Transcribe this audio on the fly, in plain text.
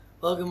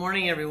Well, good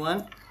morning,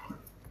 everyone.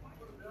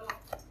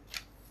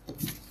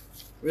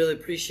 Really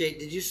appreciate.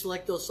 Did you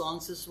select those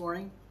songs this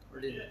morning, or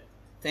did you?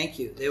 Thank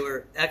you. They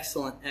were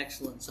excellent,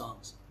 excellent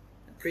songs.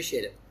 I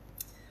appreciate it.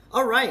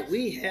 All right,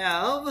 we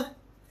have.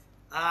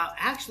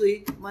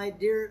 Actually, my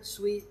dear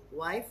sweet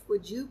wife,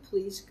 would you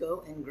please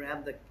go and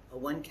grab the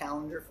one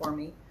calendar for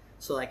me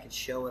so I could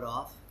show it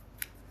off?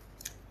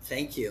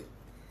 Thank you.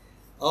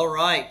 All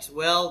right.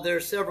 Well, there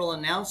are several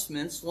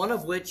announcements. One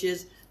of which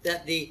is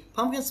that the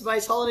Pumpkin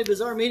Spice Holiday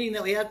Bazaar meeting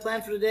that we had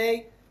planned for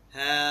today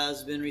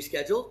has been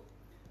rescheduled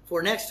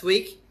for next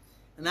week.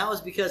 And that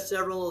was because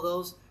several of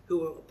those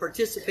who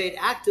participate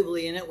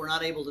actively in it were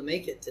not able to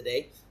make it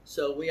today.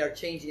 So we are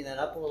changing that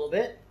up a little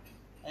bit.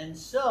 And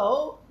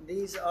so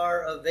these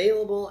are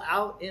available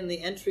out in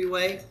the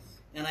entryway.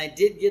 And I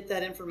did get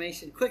that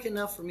information quick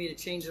enough for me to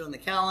change it on the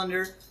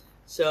calendar.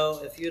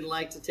 So if you'd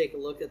like to take a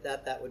look at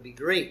that, that would be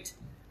great.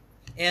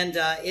 And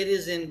it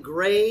is in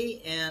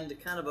gray and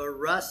kind of a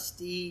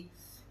rusty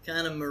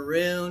kind of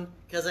maroon,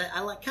 because I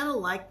kind of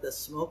like the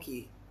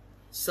smoky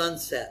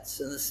sunsets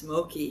and the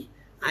smoky,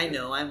 I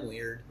know I'm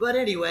weird. But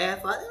anyway, I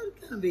thought it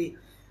would kind of be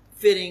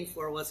fitting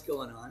for what's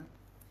going on.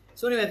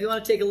 So anyway, if you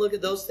want to take a look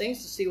at those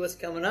things to see what's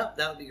coming up,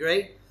 that would be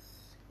great.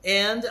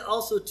 And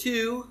also,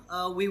 too,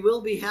 we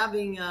will be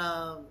having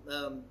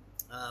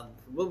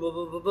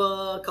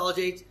college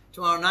age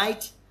tomorrow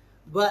night.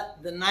 But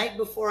the night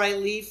before I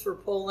leave for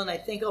Poland, I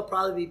think I'll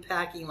probably be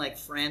packing like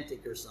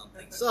frantic or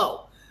something.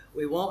 So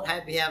we won't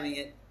be having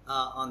it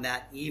on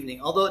that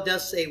evening, although it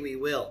does say we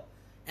will.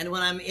 And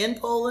when I'm in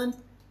Poland,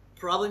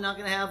 probably not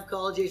going to have a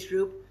college age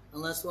group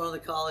unless one of the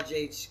college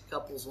age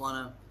couples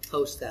want to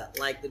host that,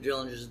 like the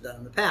Drillingers have done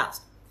in the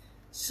past.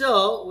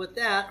 So with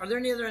that, are there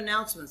any other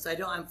announcements?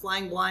 I'm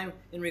flying blind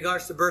in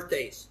regards to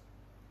birthdays.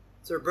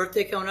 Is there a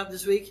birthday coming up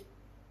this week?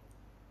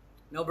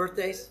 No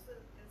birthdays?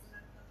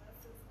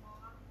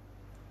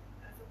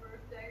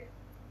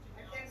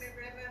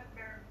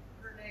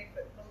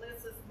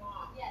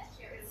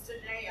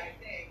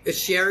 Is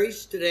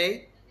Sherry's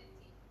today?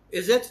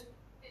 Is it?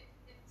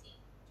 15.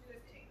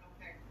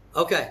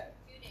 Okay.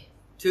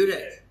 2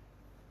 days.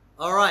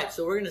 All right,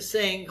 so we're going to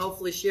sing.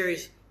 Hopefully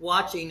Sherry's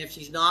watching. If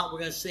she's not, we're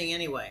going to sing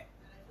anyway.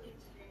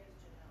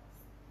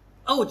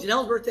 Oh,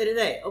 Janelle's birthday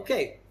today.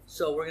 Okay,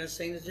 so we're going to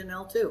sing to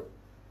Janelle too.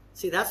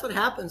 See, that's what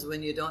happens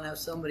when you don't have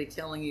somebody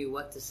telling you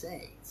what to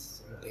say.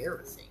 It's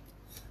embarrassing.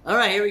 All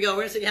right, here we go.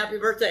 We're going to sing happy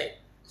birthday.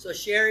 So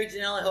Sherry,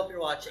 Janelle, I hope you're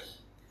watching.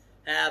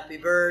 Happy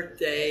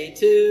birthday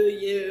to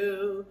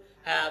you.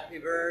 Happy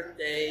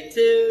birthday to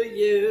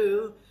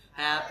you.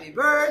 Happy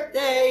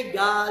birthday,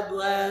 God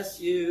bless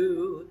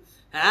you.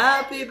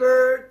 Happy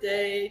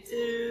birthday to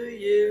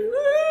you.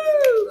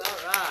 Woo! All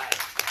right.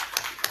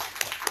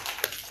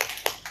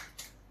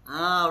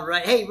 All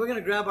right. Hey, we're going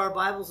to grab our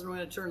Bibles and we're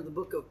going to turn to the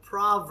book of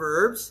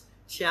Proverbs,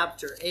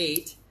 chapter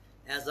 8,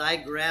 as I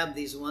grab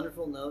these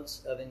wonderful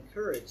notes of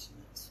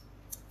encouragement.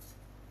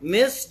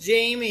 Miss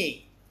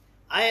Jamie,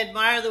 I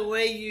admire the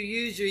way you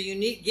use your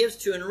unique gifts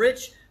to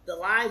enrich the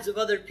lives of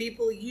other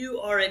people. You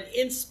are an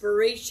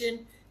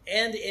inspiration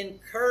and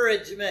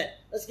encouragement.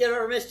 Let's get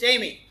over Miss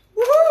Jamie.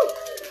 Woohoo!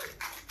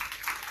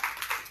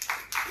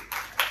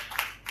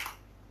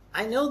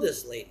 I know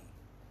this lady.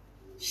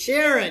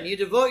 Sharon, you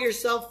devote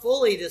yourself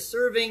fully to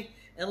serving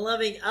and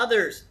loving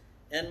others.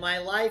 And my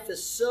life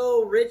is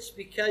so rich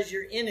because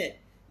you're in it.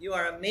 You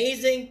are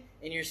amazing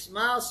and your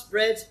smile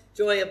spreads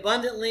joy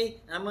abundantly.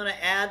 And I'm going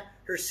to add,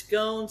 her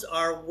scones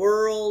are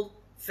world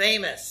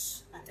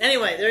famous.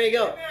 Anyway, there you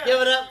go. Give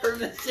it up for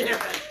Miss Sharon.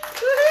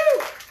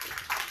 Woohoo!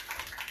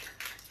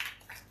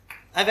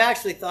 I've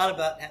actually thought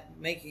about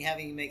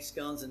having you make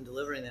scones and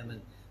delivering them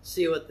and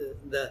see what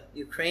the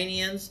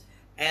Ukrainians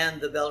and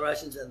the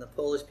Belarusians and the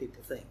Polish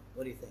people think.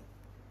 What do you think?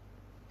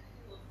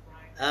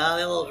 They're a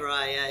little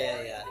dry.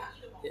 Yeah.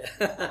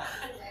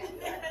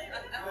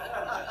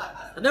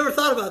 I never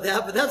thought about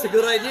that, but that's a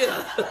good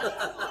idea.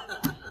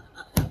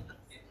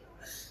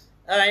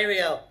 All right, here we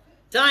go.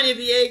 Tanya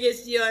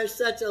Villegas, you are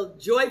such a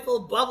joyful,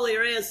 bubbly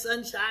ray of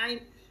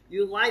sunshine.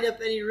 You light up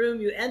any room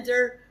you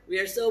enter. We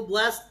are so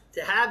blessed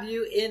to have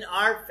you in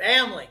our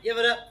family. Give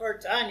it up for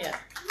Tanya.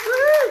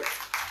 Woo!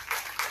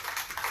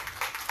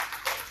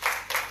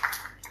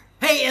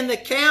 Hey, and the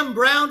Cam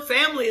Brown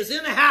family is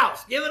in the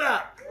house. Give it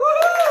up. Woo!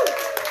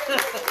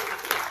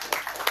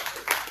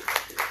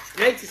 It's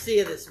great to see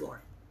you this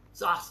morning.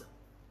 It's awesome.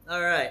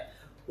 All right.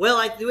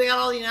 Well, do we got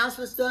all the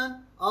announcements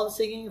done? All the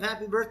singing of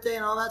happy birthday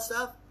and all that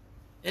stuff?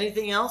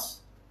 Anything else?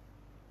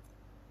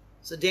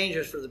 It's so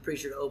dangerous for the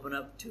preacher to open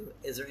up to,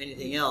 is there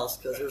anything else?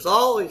 Because there's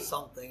always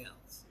something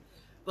else.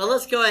 But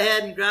let's go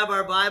ahead and grab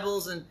our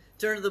Bibles and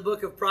turn to the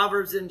book of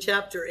Proverbs in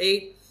chapter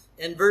 8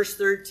 and verse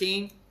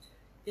 13.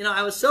 You know,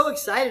 I was so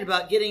excited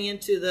about getting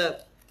into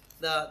the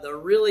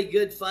really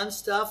good fun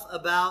stuff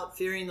about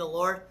fearing the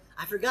Lord.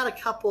 I forgot a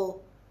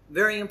couple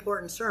very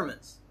important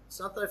sermons. It's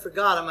not that I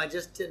forgot them, I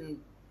just didn't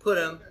put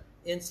them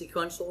in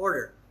sequential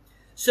order.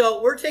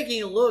 So we're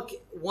taking a look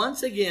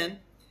once again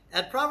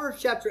at Proverbs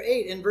chapter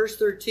 8 and verse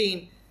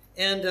 13.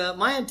 And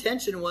my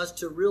intention was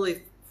to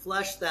really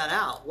flesh that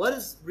out. What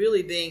is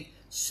really being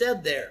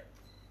said there.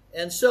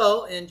 And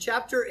so in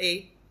chapter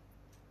 8,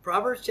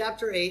 Proverbs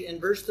chapter 8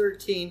 and verse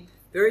 13,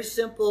 very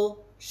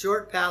simple,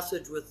 short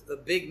passage with a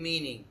big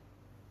meaning.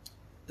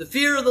 The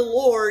fear of the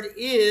Lord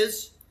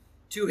is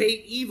to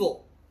hate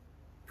evil,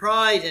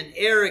 pride and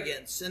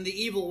arrogance and the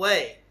evil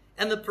way,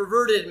 and the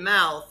perverted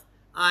mouth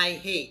I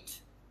hate.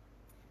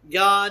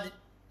 God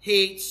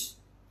hates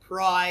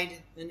pride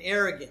and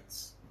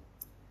arrogance.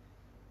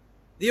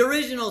 The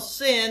original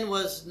sin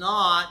was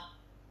not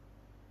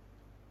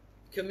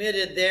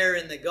committed there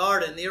in the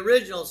garden. The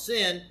original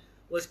sin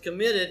was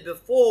committed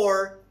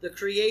before the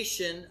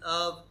creation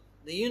of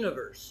the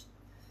universe.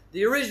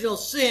 The original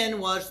sin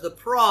was the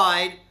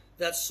pride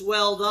that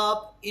swelled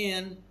up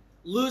in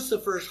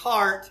Lucifer's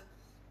heart,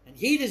 and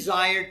he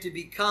desired to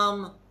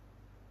become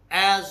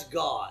as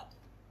God.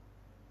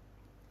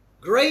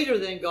 Greater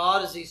than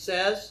God, as he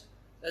says,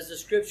 as the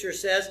scripture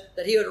says,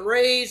 that he would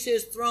raise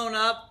his throne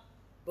up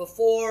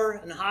before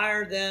and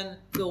higher than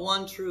the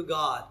one true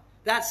God.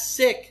 That's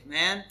sick,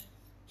 man.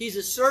 He's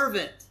a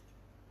servant.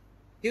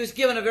 He was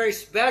given a very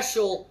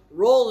special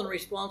role and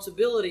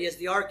responsibility as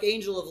the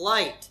archangel of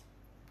light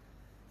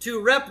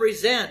to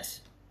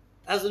represent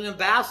as an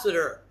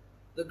ambassador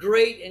the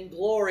great and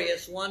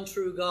glorious one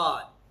true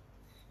God.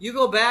 You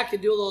go back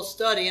and do a little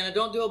study, and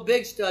don't do a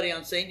big study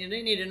on Satan. You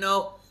don't need to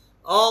know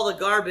all the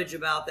garbage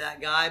about that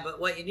guy, but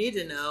what you need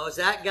to know is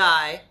that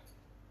guy,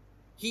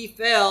 he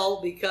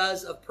fell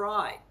because of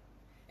pride.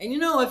 And you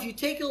know, if you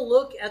take a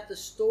look at the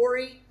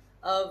story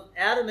of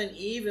Adam and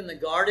Eve in the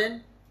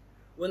garden,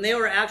 when they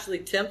were actually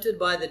tempted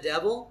by the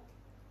devil,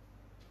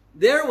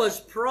 there was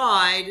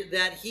pride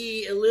that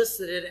he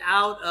elicited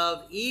out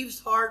of Eve's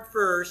heart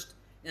first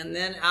and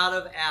then out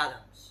of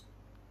Adam's.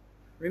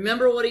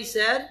 Remember what he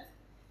said?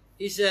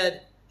 He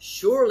said,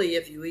 surely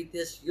if you eat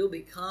this, you'll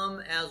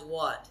become as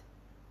what?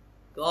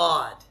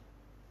 God.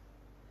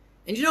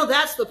 And you know,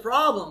 that's the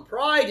problem.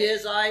 Pride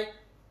is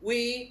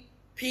we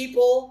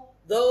people,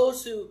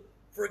 those who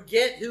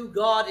forget who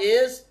God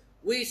is,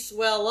 we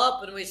swell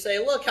up and we say,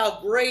 look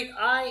how great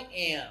I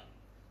am.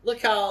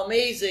 Look how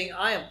amazing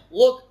I am.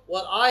 Look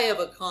what I have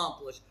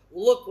accomplished.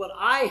 Look what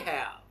I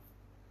have.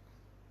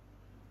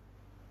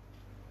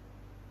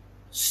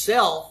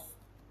 Self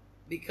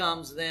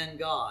becomes then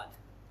God.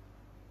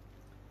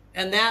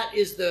 And that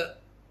is the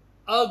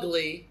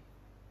ugliest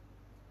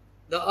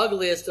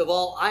of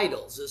all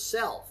idols, is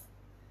self.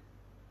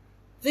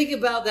 Think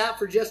about that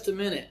for just a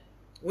minute.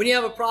 When you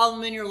have a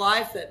problem in your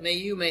life that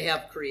you may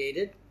have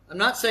created, I'm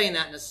not saying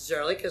that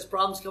necessarily, because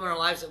problems come in our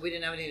lives that we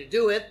didn't have anything to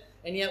do with,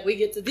 and yet we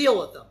get to deal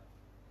with them.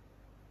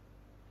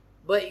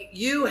 But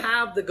you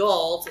have the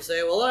gall to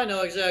say, well, I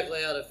know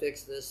exactly how to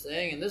fix this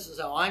thing, and this is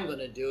how I'm going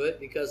to do it,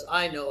 because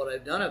I know what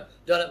I've done. I've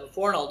done it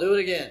before, and I'll do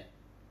it again.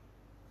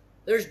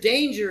 There's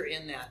danger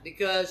in that,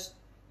 because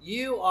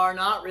you are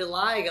not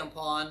relying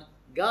upon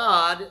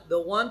God,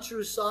 the one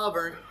true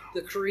sovereign,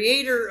 the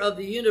creator of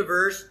the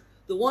universe,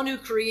 the one who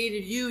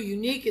created you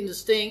unique and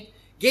distinct,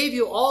 gave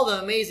you all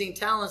the amazing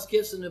talents,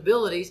 gifts, and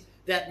abilities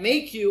that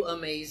make you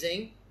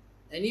amazing,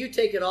 and you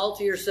take it all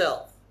to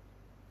yourself.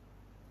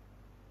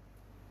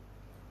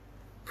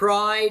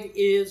 Pride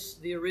is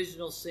the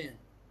original sin.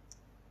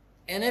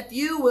 And if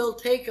you will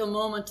take a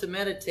moment to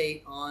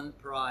meditate on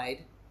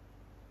pride,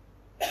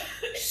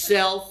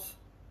 self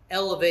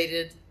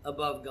elevated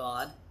above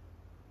God,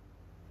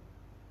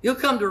 you'll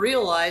come to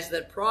realize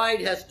that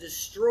pride has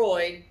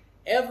destroyed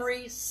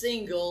every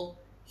single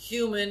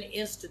human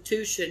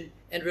institution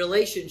and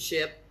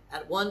relationship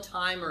at one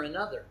time or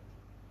another.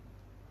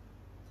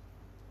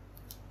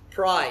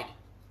 Pride.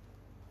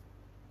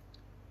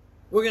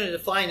 We're going to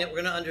define it.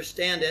 We're going to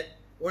understand it.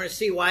 We're going to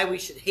see why we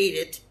should hate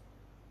it,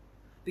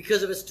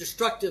 because of its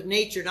destructive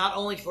nature, not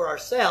only for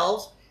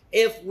ourselves,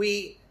 if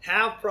we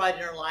have pride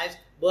in our lives,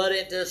 but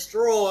it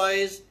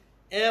destroys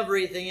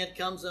everything it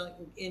comes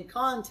in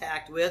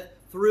contact with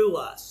through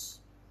us.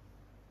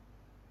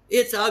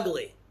 It's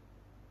ugly.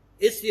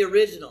 It's the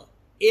original.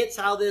 It's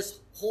how this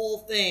whole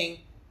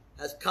thing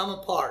has come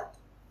apart.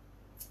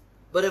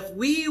 But if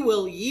we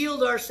will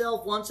yield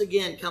ourselves once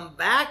again, come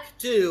back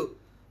to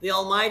the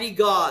Almighty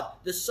God,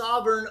 the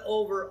sovereign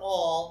over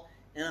all,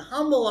 and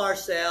humble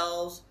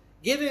ourselves,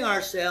 giving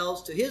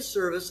ourselves to His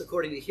service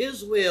according to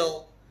His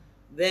will,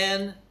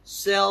 then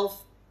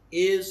self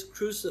is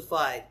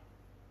crucified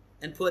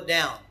and put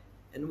down.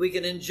 And we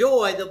can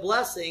enjoy the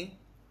blessing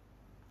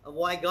of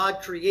why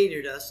God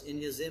created us in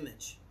His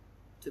image,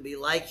 to be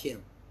like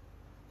Him,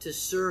 to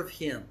serve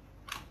Him,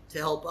 to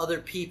help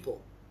other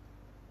people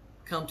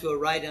come to a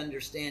right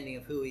understanding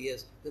of who He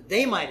is, that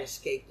they might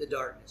escape the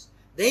darkness,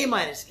 they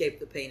might escape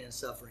the pain and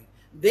suffering,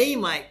 they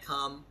might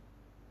come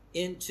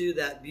into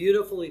that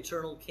beautiful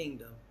eternal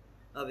kingdom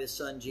of His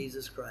Son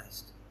Jesus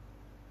Christ.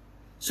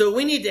 So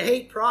we need to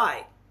hate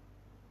pride.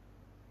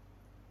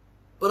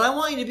 But I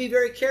want you to be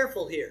very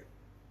careful here.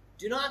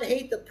 Do not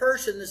hate the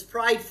person that's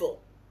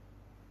prideful,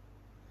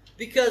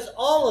 because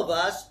all of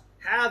us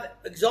have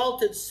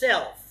exalted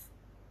self.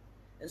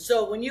 And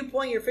so when you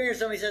point your finger at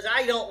somebody who says,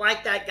 I don't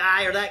like that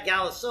guy or that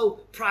gal is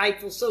so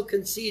prideful, so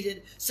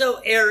conceited, so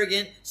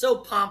arrogant, so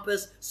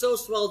pompous, so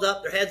swelled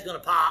up, their head's going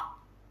to pop.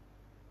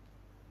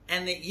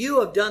 And that you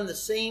have done the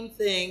same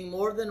thing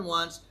more than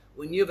once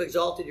when you've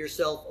exalted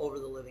yourself over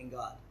the living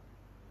God.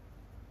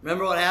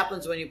 Remember what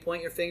happens when you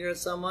point your finger at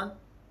someone?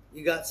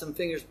 You got some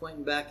fingers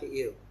pointing back at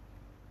you.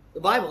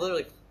 The Bible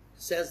literally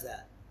says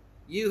that.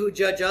 You who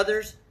judge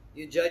others,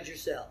 you judge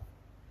yourself.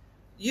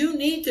 You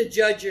need to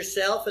judge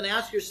yourself and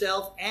ask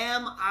yourself,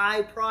 am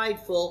I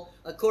prideful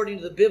according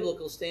to the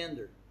biblical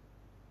standard?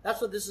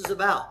 That's what this is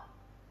about.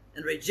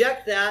 And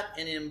reject that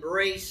and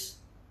embrace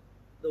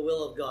the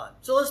will of God.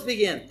 So let's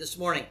begin this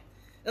morning.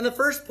 And the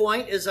first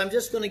point is I'm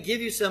just going to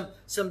give you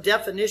some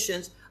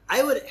definitions.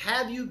 I would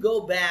have you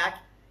go back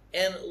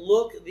and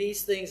look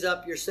these things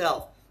up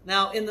yourself.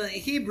 Now, in the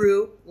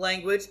Hebrew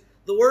language,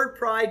 the word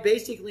pride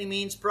basically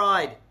means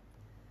pride.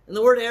 And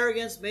the word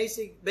arrogance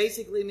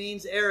basically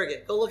means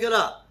arrogant. Go look it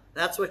up.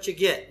 That's what you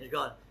get. You're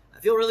going, I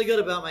feel really good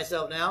about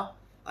myself now.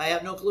 I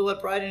have no clue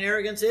what pride and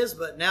arrogance is,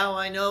 but now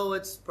I know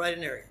it's pride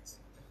and arrogance.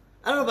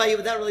 I don't know about you,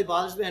 but that really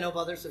bothers me. I know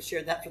others have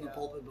shared that from the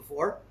pulpit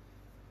before.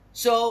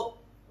 So,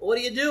 what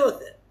do you do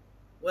with it?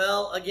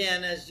 Well,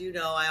 again, as you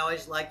know, I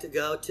always like to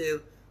go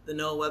to the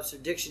Noah Webster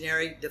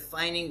Dictionary,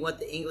 defining what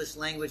the English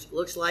language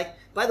looks like.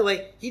 By the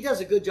way, he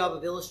does a good job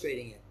of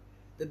illustrating it.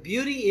 The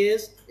beauty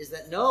is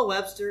that Noah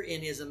Webster,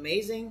 in his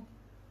amazing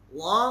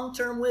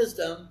long-term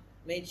wisdom,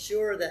 made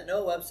sure that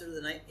Noah Webster,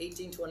 the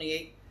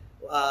 1828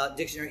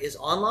 dictionary, is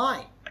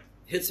online.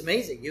 It's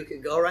amazing. You can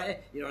go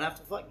right. You don't have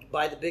to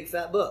buy the big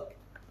fat book.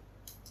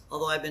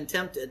 Although I've been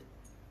tempted.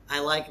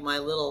 I like my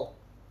little...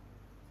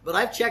 But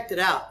I've checked it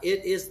out.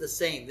 It is the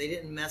same. They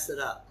didn't mess it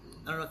up.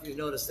 I don't know if you've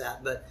noticed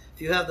that, but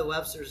if you have the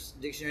Webster's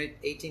Dictionary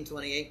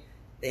 1828,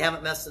 they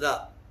haven't messed it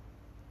up.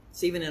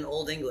 It's even in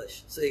Old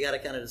English, so you got to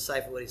kind of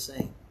decipher what he's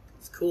saying.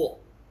 It's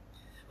cool.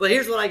 But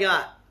here's what I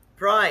got.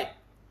 Pride.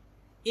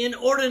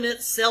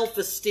 Inordinate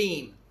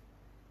self-esteem.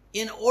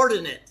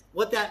 Inordinate.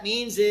 What that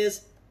means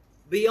is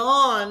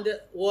beyond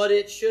what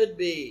it should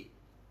be.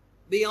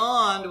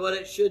 Beyond what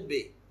it should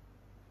be.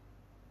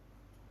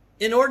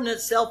 Inordinate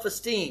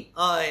self-esteem.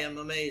 I am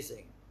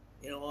amazing.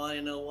 You want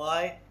to know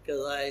why?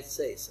 Because I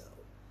say so.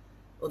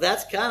 Well,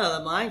 that's kind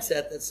of the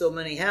mindset that so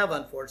many have,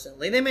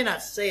 unfortunately. They may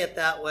not say it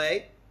that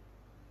way,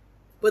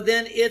 but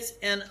then it's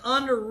an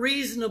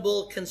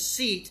unreasonable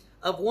conceit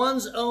of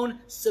one's own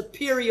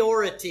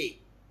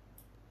superiority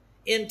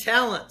in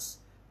talents,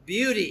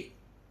 beauty,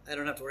 I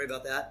don't have to worry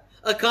about that,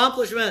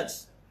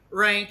 accomplishments,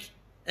 rank,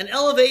 and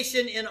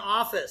elevation in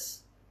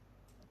office.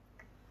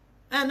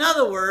 In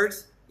other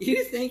words,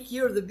 you think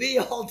you're the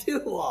be-all,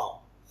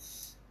 do-all.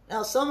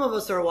 Now, some of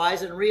us are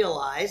wise and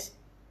realize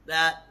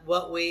that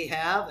what we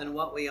have and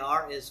what we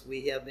are is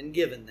we have been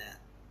given that.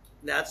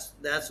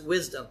 That's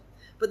wisdom.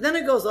 But then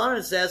it goes on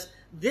and says,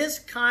 this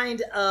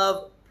kind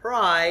of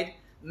pride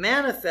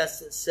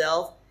manifests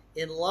itself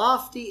in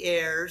lofty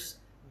airs,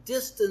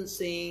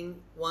 distancing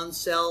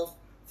oneself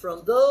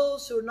from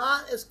those who are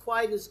not as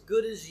quite as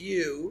good as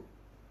you,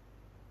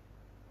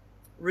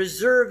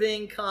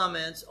 reserving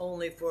comments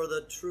only for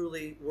the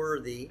truly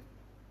worthy,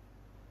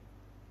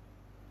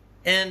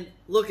 and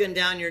looking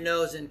down your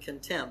nose in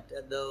contempt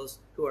at those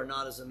who are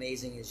not as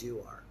amazing as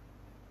you are.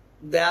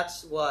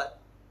 That's what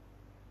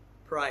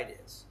pride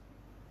is.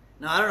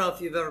 Now, I don't know if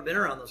you've ever been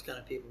around those kind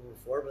of people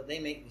before, but they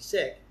make me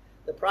sick.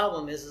 The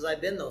problem is I've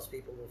been those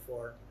people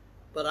before,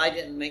 but I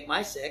didn't make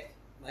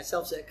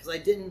myself sick, because I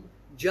didn't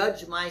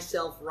judge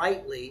myself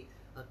rightly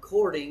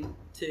according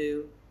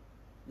to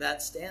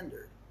that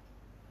standard.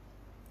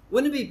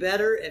 Wouldn't it be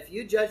better if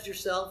you judged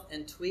yourself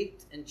and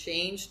tweaked and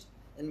changed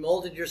and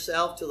molded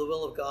yourself to the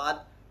will of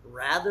God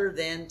rather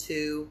than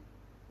to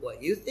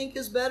what you think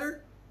is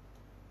better?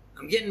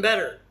 I'm getting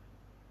better.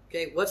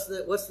 Okay, what's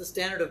the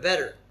standard of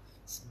better?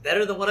 It's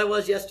better than what I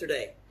was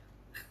yesterday.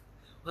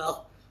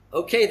 Well,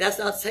 okay, that's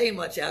not saying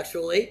much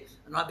actually.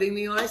 I'm not being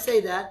mean when I say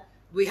that.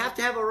 We have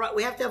to have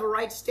a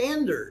right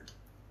standard.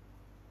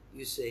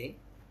 You see.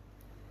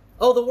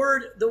 Oh, the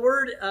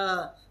word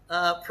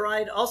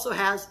pride also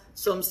has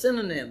some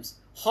synonyms.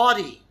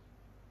 Haughty.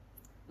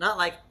 Not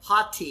like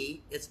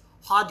haughty, it's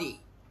haughty.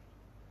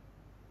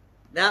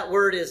 That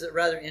word is a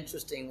rather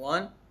interesting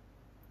one.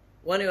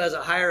 One who has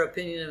a higher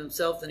opinion of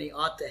himself than he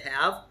ought to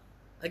have.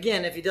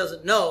 Again, if he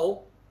doesn't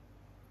know,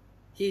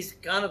 he's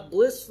kind of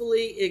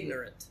blissfully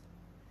ignorant.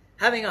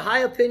 Having a high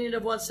opinion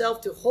of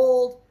oneself, to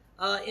hold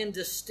in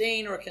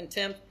disdain or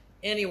contempt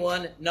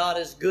anyone not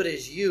as good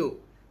as you.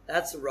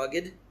 That's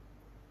rugged.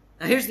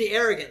 Now here's the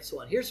arrogance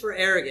one. Here's for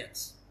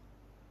arrogance.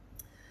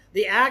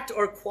 The act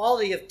or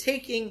quality of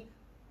taking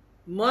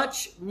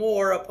much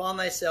more upon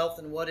thyself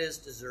than what is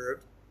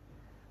deserved.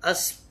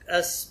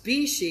 A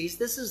species,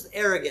 this is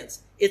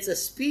arrogance. It's a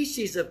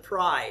species of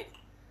pride.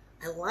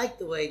 I like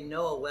the way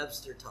Noah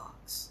Webster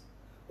talks.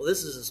 Well,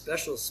 this is a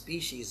special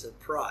species of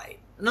pride.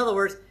 In other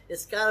words,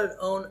 it's got its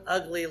own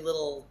ugly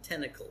little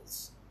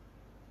tentacles.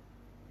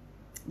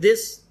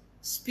 This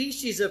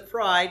species of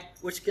pride,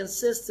 which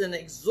consists in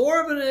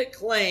exorbitant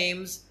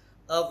claims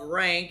of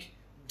rank,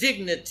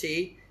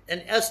 dignity,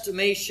 and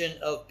estimation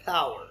of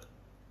power,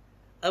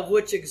 of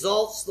which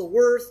exalts the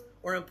worth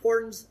or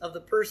importance of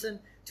the person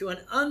to an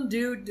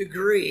undue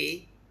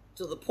degree,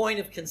 to the point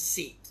of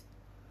conceit.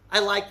 I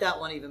like that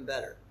one even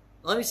better.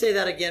 Let me say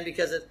that again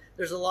because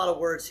there's a lot of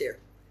words here.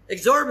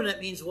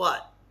 Exorbitant means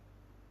what?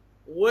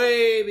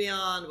 Way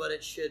beyond what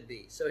it should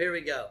be. So here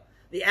we go.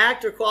 The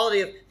act or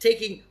quality of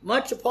taking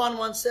much upon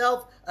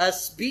oneself, a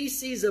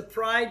species of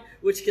pride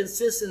which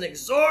consists in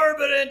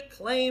exorbitant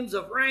claims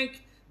of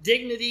rank,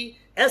 dignity,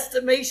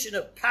 estimation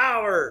of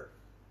power,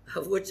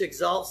 of which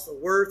exalts the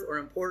worth or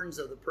importance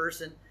of the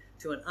person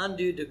to an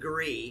undue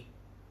degree,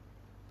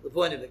 the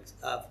point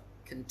of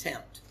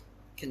contempt,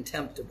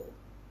 contemptible.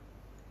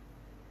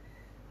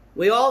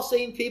 We all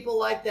seen people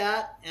like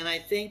that, and I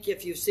think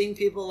if you've seen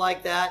people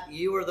like that,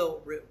 you are the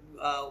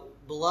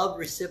beloved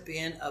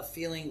recipient of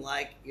feeling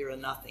like you're a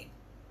nothing.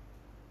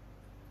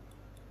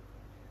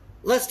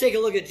 Let's take a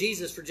look at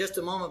Jesus for just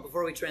a moment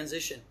before we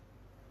transition.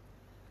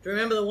 Do you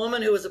remember the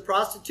woman who was a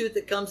prostitute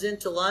that comes in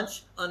to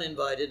lunch,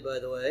 uninvited by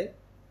the way,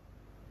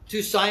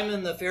 to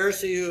Simon the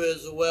Pharisee, who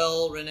is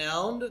well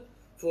renowned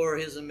for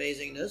his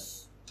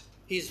amazingness?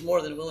 He's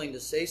more than willing to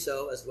say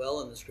so as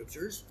well in the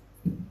scriptures.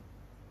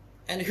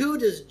 And who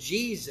does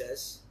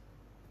Jesus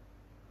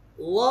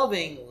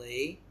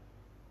lovingly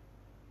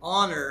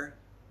honor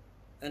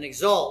and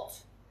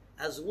exalt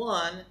as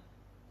one,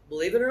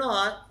 believe it or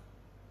not,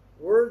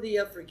 worthy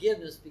of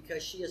forgiveness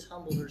because she has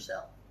humbled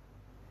herself?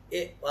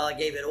 I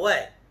gave it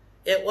away.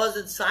 It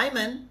wasn't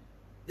Simon,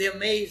 the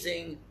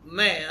amazing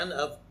man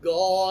of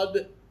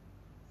God,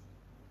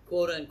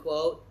 quote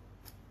unquote.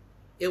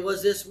 It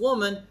was this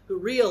woman who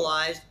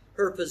realized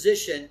her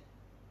position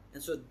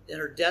and so in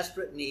her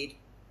desperate need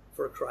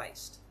for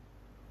Christ.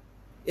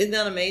 Isn't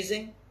that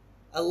amazing?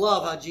 I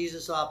love how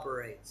Jesus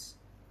operates.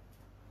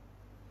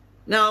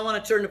 Now I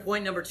want to turn to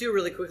point number 2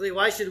 really quickly.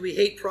 Why should we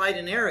hate pride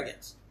and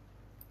arrogance?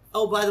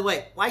 Oh, by the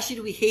way, why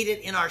should we hate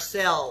it in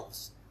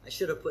ourselves? I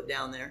should have put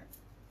down there.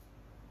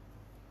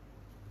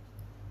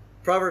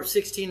 Proverbs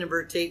 16 and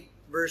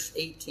verse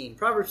 18.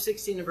 Proverbs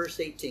 16 and verse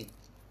 18.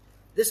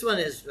 This one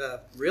is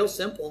real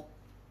simple.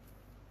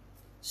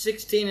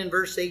 16 and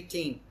verse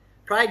 18.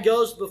 Pride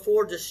goes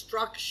before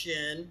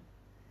destruction,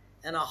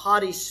 and a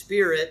haughty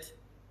spirit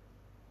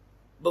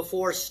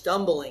before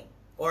stumbling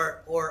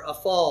or a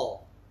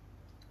fall.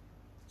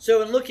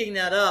 So in looking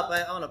that up,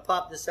 I want to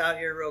pop this out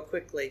here real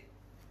quickly.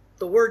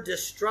 The word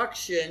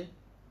destruction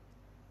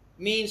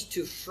means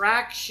to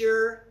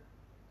fracture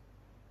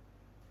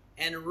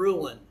and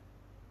ruin.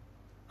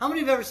 How many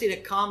have ever seen a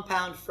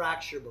compound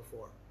fracture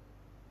before?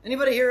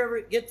 Anybody here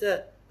ever get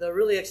the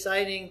really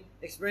exciting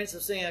experience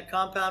of seeing a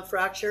compound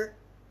fracture?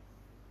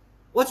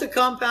 What's a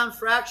compound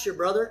fracture,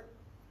 brother?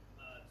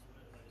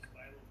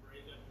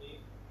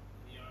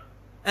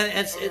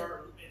 And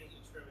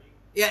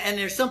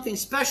there's something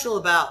special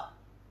about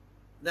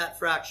that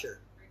fracture.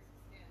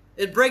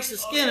 It breaks the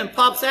skin and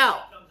pops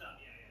out.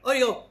 Oh,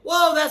 you go,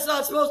 whoa, that's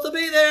not supposed to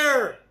be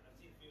there.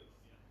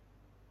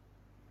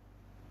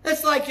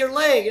 It's like your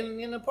leg,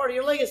 and a part of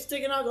your leg is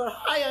sticking out going,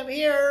 hi, I'm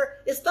here.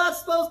 It's not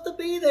supposed to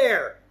be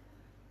there.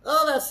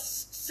 Oh, that's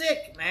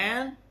sick,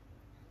 man.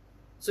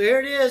 So here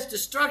it is.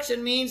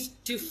 Destruction means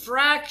to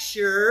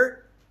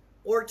fracture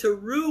or to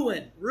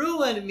ruin.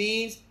 Ruin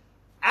means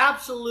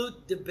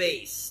absolute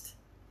debased.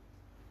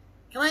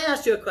 Can I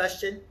ask you a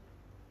question?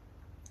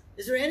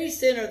 Is there any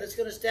sinner that's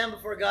going to stand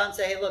before God and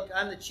say, hey, look,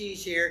 I'm the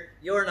cheese here.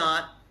 You're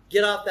not.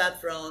 Get off that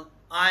throne.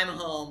 I'm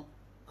home.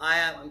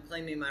 I'm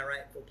claiming my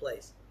rightful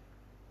place.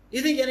 Do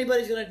you think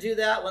anybody's going to do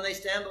that when they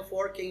stand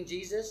before King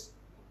Jesus?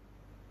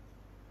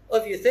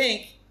 Well, if you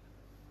think,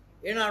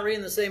 you're not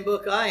reading the same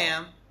book I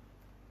am.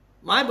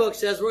 My book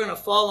says we're going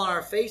to fall on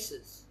our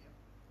faces.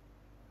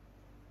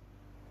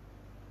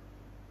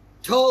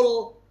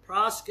 Total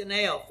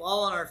proskuneo,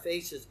 fall on our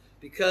faces,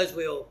 because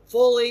we'll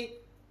fully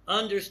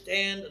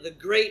understand the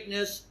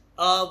greatness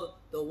of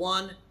the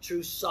one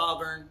true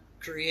sovereign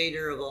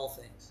creator of all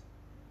things.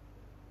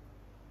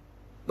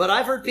 But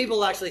I've heard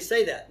people actually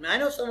say that. And I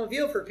know some of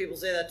you have heard people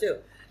say that too.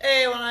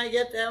 Hey, when I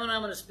get that one,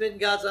 I'm going to spit in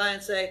God's eye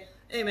and say,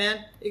 hey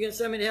man, you can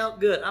send me to hell?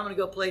 Good. I'm going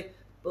to go play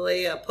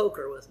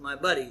poker with my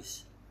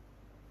buddies.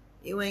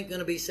 You ain't going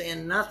to be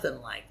saying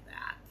nothing like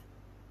that.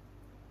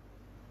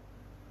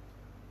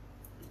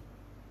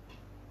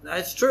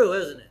 That's true,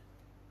 isn't it?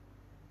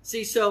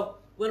 See, so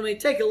when we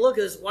take a look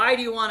at this, why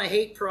do you want to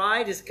hate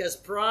pride? It's because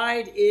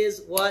pride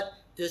is what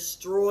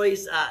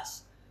destroys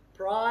us.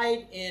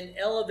 Pride in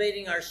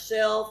elevating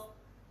ourselves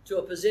to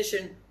a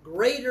position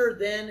greater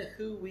than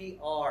who we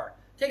are.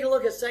 Take a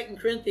look at 2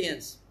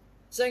 Corinthians.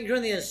 2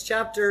 Corinthians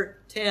chapter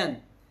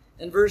 10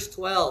 and verse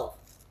 12.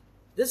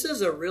 This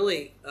is a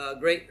really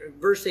great,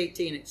 verse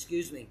 18,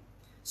 excuse me.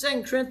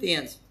 2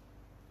 Corinthians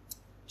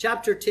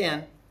chapter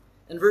 10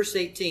 and verse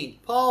 18.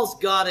 Paul's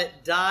got it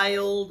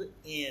dialed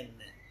in.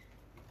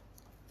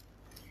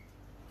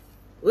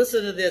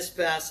 Listen to this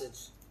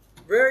passage.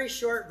 Very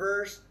short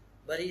verse,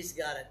 but he's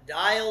got it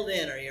dialed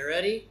in. Are you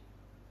ready?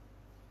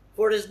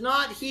 For it is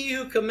not he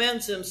who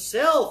commends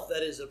himself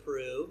that is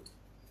approved,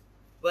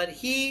 but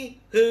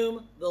he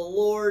whom the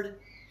Lord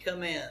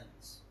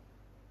commends.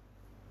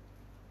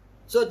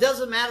 So it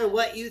doesn't matter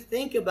what you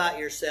think about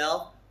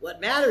yourself. What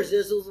matters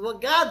is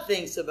what God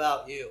thinks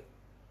about you.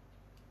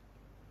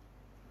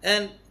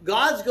 And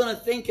God's going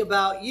to think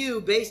about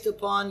you based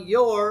upon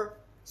your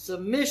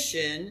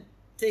submission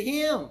to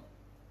him.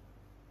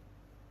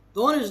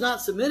 The one who's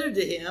not submitted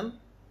to him,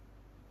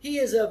 he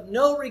is of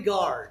no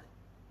regard.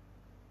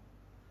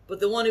 But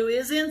the one who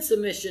is in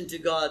submission to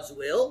God's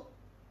will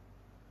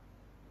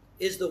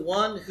is the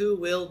one who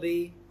will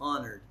be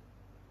honored.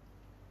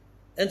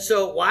 And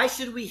so why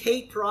should we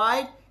hate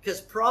pride?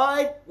 Because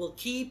pride will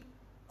keep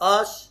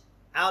us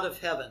out of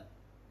heaven.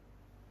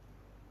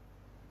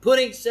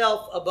 Putting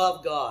self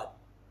above God.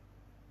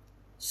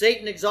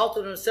 Satan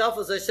exalted himself,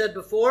 as I said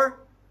before,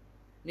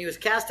 and he was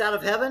cast out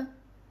of heaven,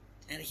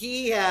 and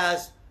he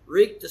has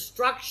wreaked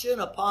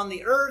destruction upon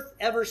the earth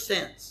ever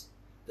since.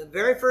 The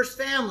very first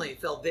family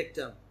fell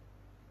victim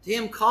to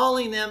him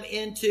calling them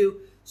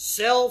into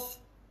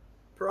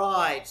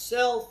self-pride,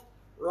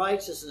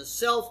 self-righteousness,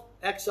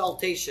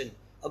 self-exaltation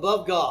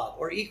above God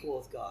or equal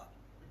with God.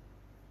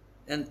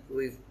 And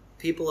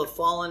people have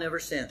fallen ever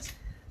since.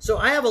 So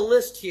I have a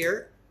list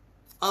here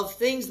of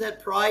things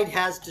that pride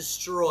has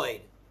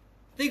destroyed.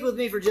 Think with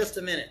me for just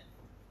a minute.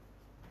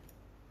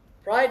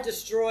 Pride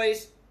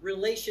destroys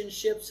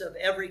relationships of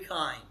every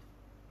kind.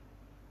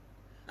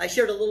 I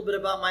shared a little bit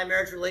about my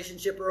marriage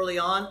relationship early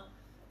on,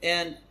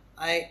 and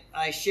I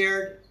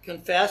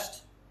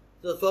confessed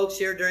to the folks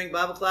here during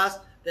Bible class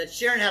that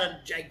Sharon had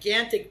a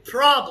gigantic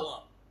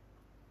problem.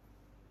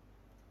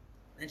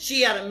 And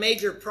she had a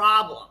major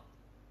problem.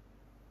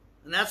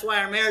 And that's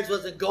why our marriage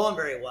wasn't going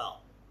very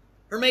well.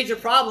 Her major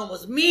problem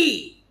was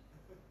me.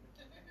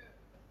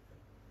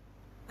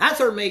 That's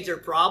her major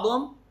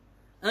problem.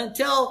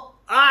 Until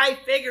I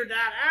figured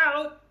that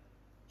out,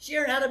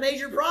 Sharon had a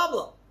major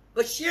problem.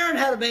 But Sharon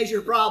had a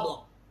major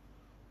problem.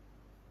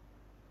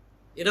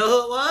 You know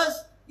who it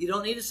was? You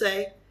don't need to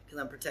say, because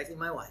I'm protecting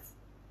my wife.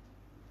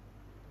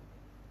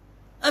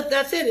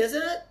 That's it,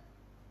 isn't it?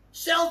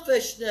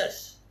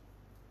 Selfishness.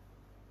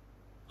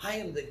 I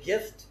am the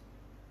gift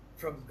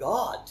from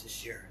God to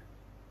Sharon.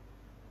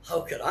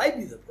 How could I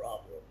be the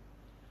problem?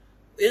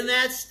 In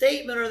that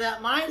statement or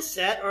that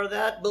mindset or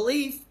that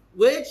belief,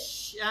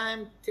 which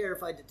I'm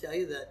terrified to tell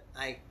you that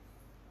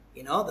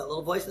that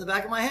little voice in the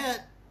back of my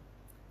head,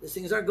 these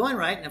things aren't going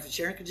right, and if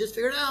Sharon could just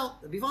figure it out,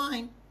 it'd be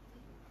fine.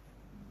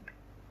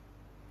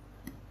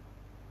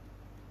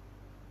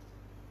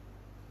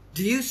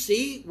 Do you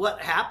see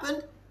what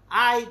happened?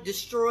 I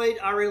destroyed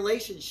our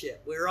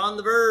relationship. We were on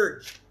the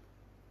verge.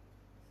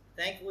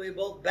 Thankfully, we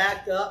both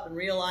backed up and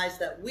realized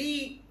that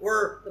we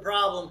were the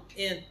problem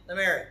in the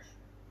marriage.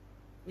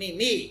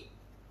 Me.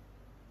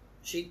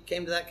 She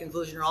came to that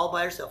conclusion all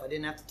by herself. I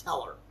didn't have to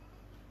tell her.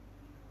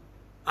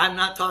 I'm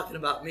not talking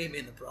about me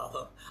being the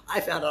problem.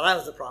 I found out I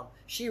was the problem.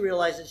 She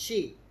realized that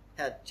she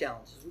had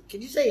challenges.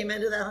 Can you say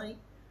amen to that, honey?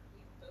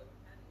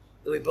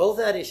 We both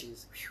had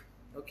issues.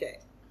 Whew. Okay.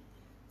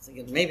 I was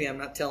thinking maybe I'm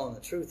not telling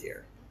the truth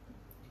here.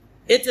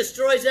 It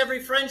destroys every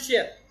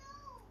friendship.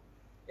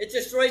 It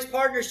destroys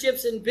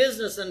partnerships in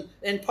business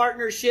and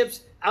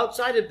partnerships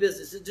outside of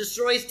business. It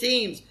destroys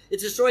teams. It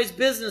destroys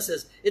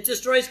businesses. It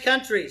destroys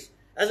countries.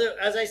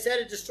 As I said,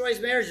 it destroys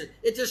marriages.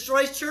 It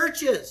destroys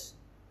churches.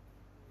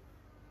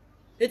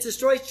 It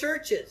destroys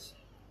churches.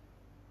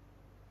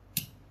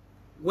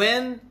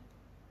 When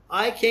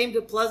I came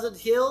to Pleasant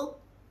Hill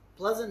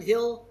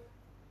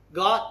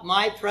got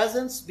my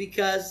presence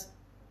because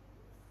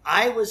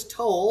I was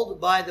told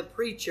by the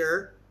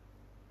preacher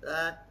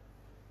that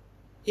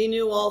he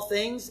knew all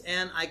things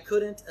and I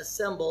couldn't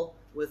assemble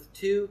with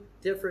two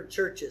different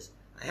churches.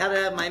 I had to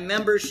have my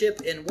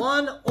membership in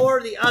one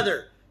or the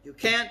other. You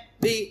can't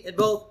be in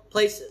both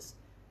places.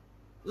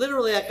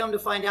 Literally, I come to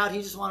find out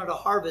he just wanted to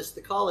harvest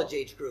the college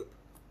age group.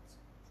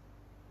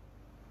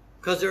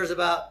 Because there's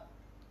about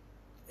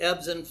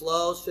ebbs and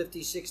flows,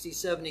 50, 60,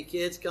 70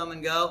 kids come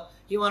and go.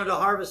 He wanted to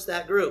harvest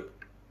that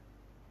group.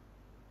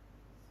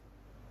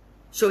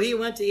 So he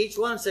went to each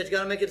one and said, you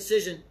got to make a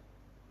decision.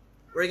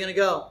 Where are you going to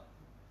go?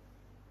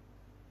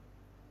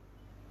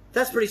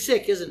 That's pretty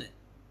sick, isn't it?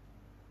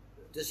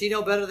 Does he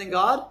know better than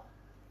God?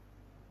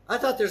 I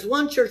thought there's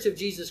one church of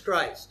Jesus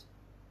Christ.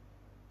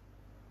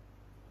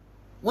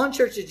 One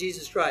church of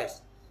Jesus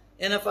Christ.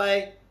 And if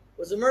I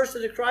was immersed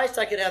into Christ,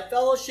 I could have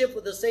fellowship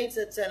with the saints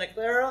at Santa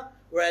Clara,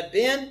 where I'd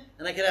been,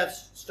 and I could have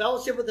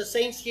fellowship with the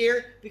saints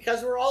here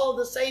because we're all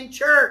the same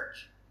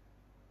church.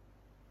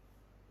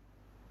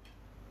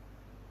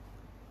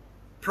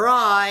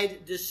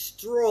 Pride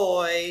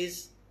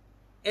destroys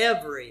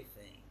everything.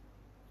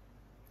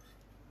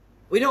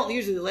 We don't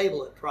usually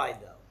label it pride,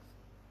 though.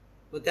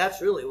 But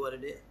that's really what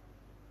it is.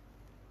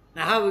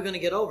 Now, how are we going to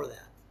get over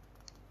that?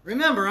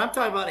 Remember, I'm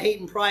talking about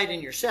hating pride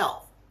in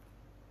yourself.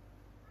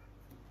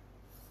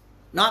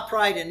 Not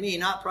pride in me,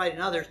 not pride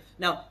in others.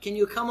 Now, can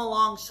you come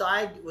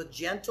alongside with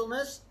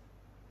gentleness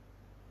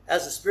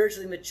as a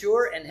spiritually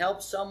mature and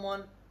help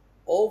someone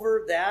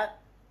over that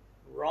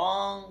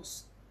wrong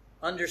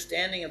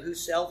understanding of who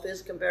self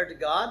is compared to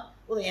God?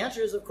 Well, the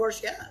answer is, of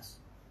course, yes.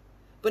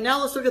 But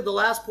now let's look at the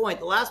last point.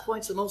 The last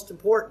point's the most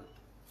important.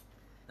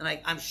 And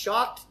I'm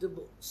shocked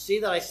to see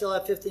that I still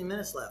have 15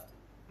 minutes left.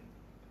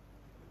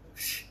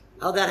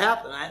 How'd that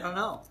happen? I don't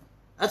know.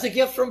 That's a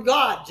gift from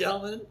God,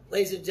 gentlemen,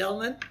 ladies and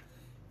gentlemen.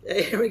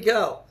 Okay, here we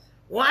go.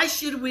 Why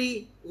should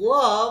we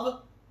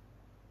love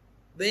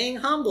being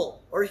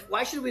humble? Or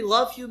why should we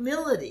love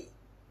humility?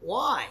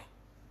 Why?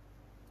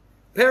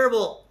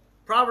 Parable,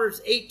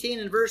 Proverbs 18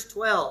 and verse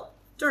 12.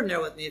 Turn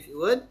there with me if you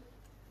would.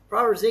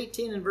 Proverbs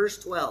 18 and verse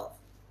 12.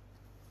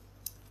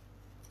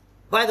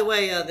 By the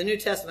way, the New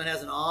Testament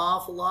has an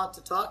awful lot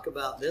to talk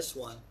about this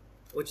one,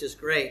 which is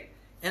great.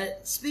 And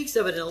it speaks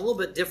of it in a little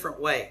bit different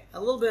way. A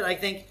little bit, I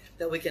think,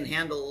 that we can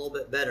handle a little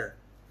bit better.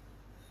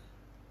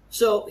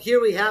 So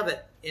here we have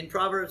it in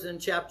Proverbs in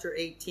chapter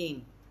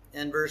 18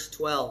 and verse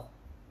 12.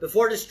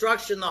 Before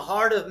destruction, the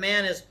heart of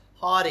man is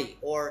haughty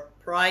or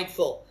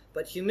prideful,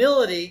 but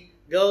humility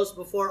goes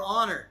before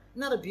honor.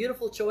 Isn't that a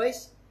beautiful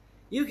choice?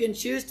 You can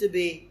choose to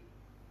be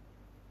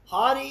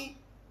haughty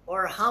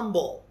or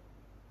humble,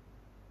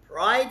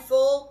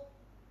 prideful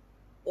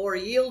or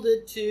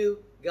yielded to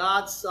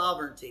God's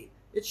sovereignty.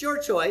 It's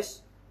your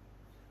choice.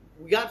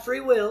 We got free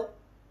will.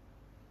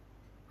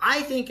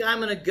 I think I'm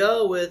going to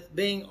go with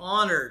being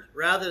honored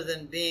rather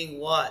than being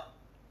what?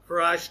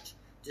 Crushed,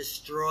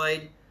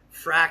 destroyed,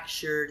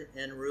 fractured,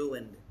 and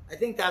ruined. I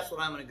think that's what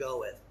I'm going to go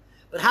with.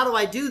 But how do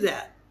I do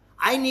that?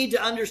 I need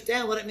to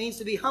understand what it means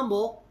to be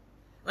humble.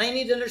 I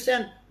need to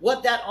understand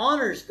what that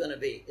honor is going to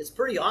be. It's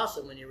pretty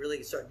awesome when you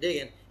really start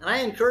digging. And I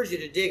encourage you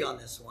to dig on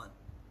this one.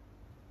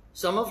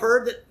 Some have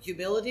heard that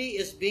humility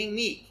is being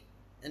meek.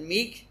 And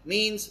meek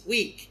means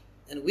weak.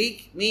 And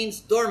weak means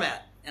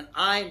doormat. And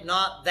I'm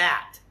not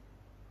that.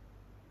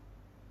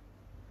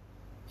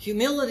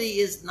 Humility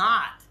is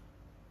not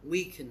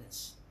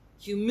weakness.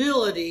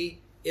 Humility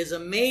is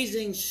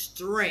amazing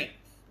strength.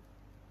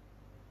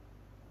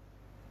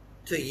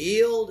 To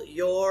yield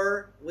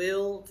your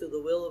will to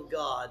the will of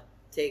God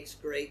takes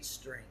great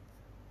strength.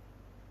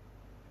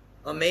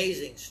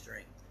 Amazing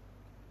strength.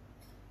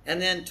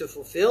 And then to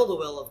fulfill the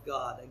will of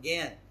God,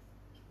 again,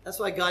 that's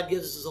why God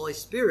gives us His Holy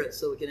Spirit,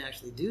 so we can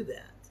actually do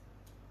that.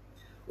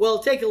 Well,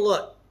 take a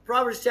look.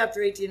 Proverbs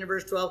chapter 18 and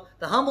verse 12.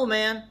 The humble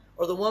man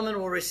or the woman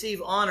will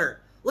receive honor.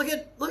 Look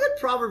at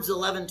Proverbs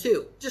 11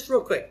 too. Just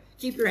real quick.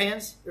 Keep your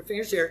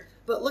fingers here.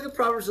 But look at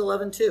Proverbs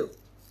 11 too.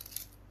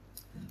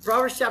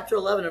 Proverbs chapter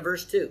 11 and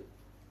verse 2.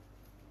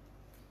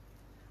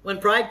 When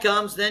pride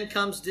comes, then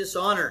comes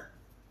dishonor.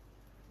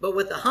 But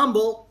with the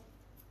humble,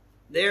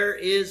 there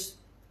is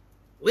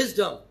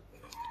wisdom.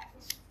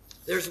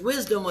 There's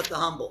wisdom with the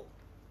humble.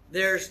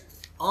 There's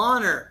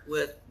honor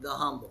with the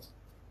humble.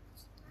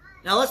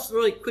 Now let's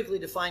really quickly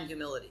define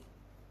humility.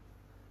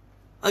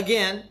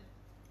 Again,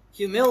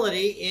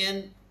 humility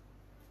in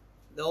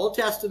the Old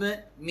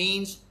Testament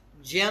means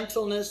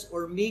gentleness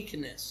or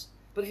meekness.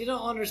 But if you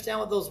don't understand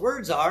what those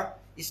words are,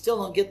 you still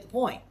don't get the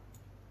point.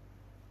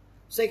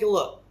 Let's take a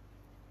look.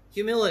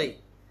 Humility.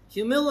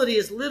 Humility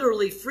is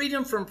literally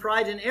freedom from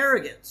pride and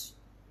arrogance.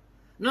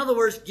 In other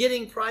words,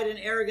 getting pride and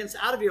arrogance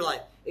out of your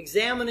life.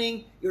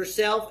 Examining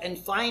yourself and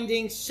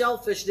finding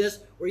selfishness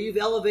where you've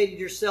elevated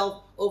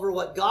yourself over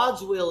what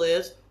God's will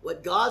is,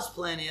 what God's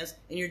plan is,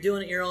 and you're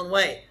doing it your own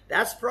way.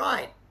 That's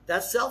pride.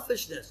 That's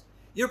selfishness.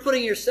 You're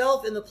putting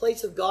yourself in the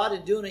place of God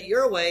and doing it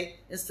your way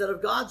instead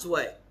of God's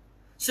way.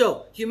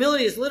 So,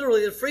 humility is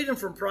literally the freedom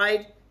from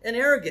pride and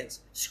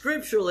arrogance.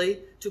 Scripturally,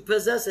 to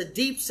possess a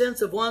deep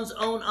sense of one's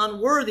own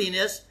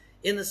unworthiness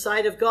in the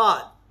sight of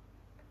God.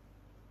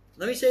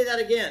 Let me say that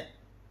again.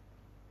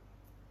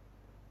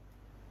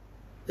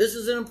 This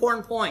is an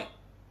important point.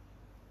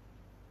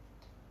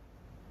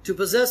 To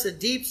possess a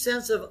deep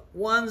sense of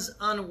one's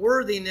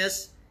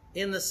unworthiness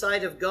in the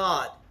sight of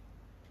God.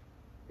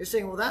 You're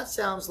saying, well, that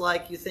sounds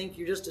like you think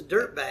you're just a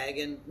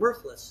dirtbag and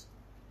worthless.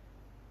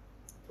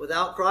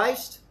 Without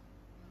Christ,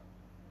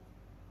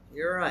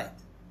 you're right.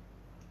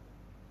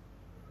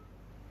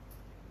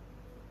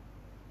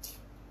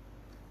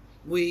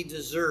 We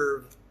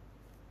deserve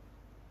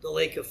the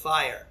lake of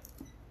fire.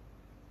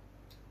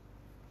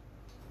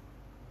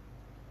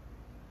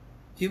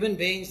 Human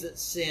beings that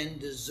sin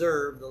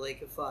deserve the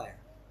lake of fire.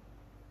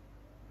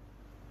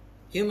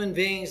 Human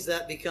beings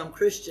that become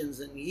Christians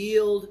and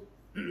yield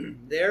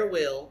their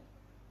will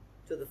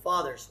to the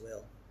Father's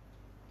will.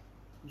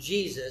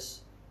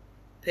 Jesus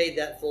paid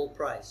that full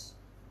price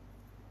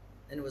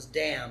and was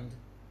damned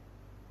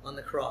on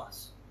the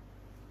cross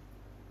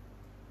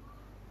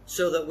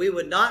so that we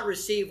would not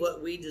receive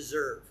what we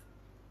deserve.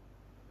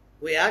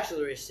 We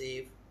actually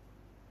receive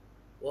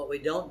what we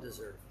don't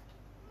deserve.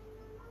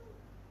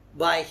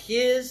 By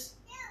His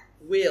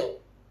will,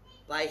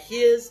 by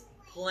His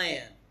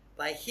plan,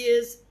 by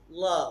His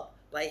love,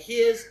 by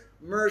His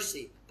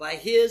mercy, by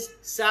His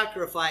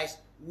sacrifice,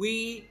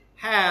 we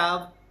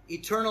have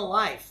eternal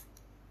life.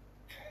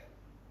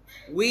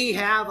 We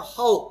have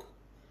hope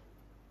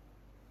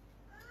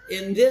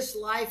in this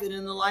life and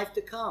in the life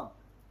to come.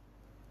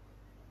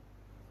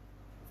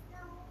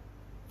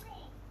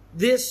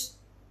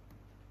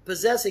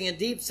 possessing a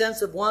deep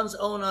sense of one's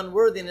own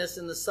unworthiness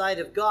in the sight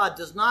of God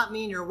does not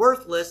mean you're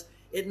worthless.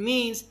 It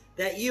means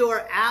that you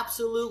are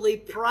absolutely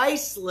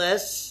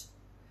priceless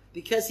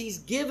because he's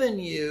given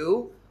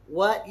you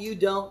what you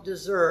don't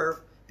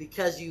deserve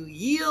because you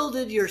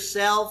yielded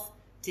yourself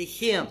to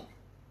him.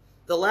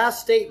 The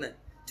last statement,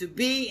 to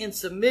be in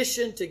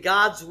submission to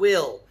God's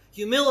will.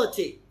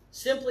 Humility,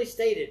 simply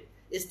stated,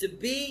 is to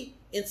be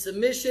in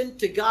submission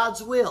to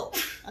God's will.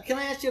 Now, can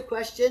I ask you a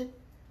question?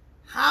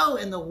 How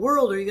in the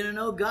world are you going to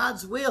know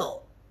God's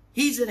will?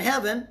 He's in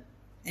heaven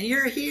and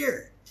you're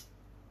here.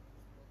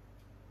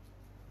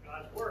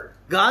 God's Word.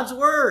 God's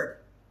Word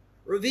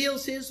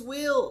reveals his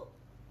will.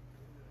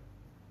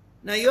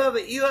 Now you have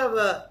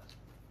a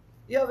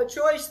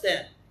choice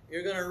then.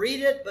 You're going to read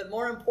it, but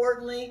more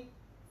importantly,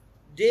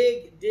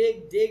 dig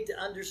to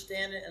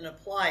understand it and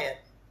apply it.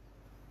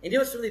 And you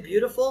know what's really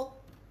beautiful?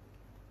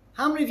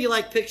 How many of you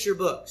like picture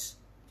books?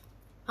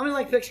 How many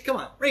like picture? Come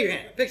on, raise your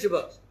hand. Picture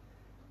books.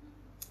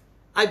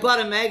 I bought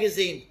a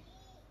magazine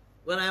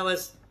when I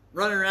was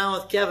running around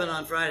with Kevin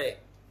on Friday.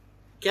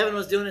 Kevin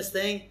was doing his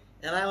thing,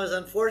 and I was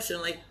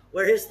unfortunately,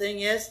 where his thing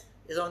is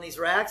on these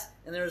racks,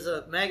 and there's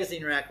a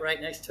magazine rack right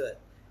next to it.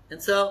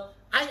 And so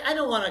I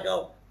don't want to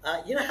go,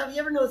 have you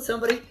ever known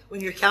somebody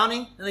when you're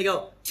counting and they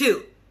go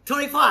 2,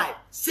 25,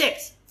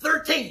 6,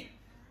 13?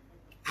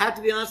 I have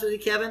to be honest with you,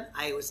 Kevin,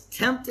 I was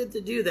tempted to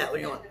do that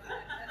when you went,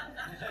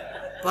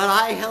 but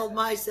I held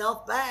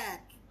myself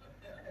back.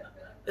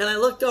 And I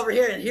looked over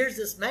here, and here's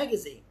this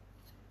magazine.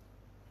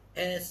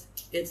 And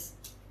it's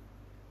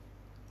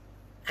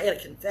I gotta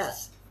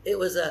confess, it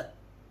was a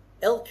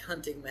elk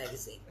hunting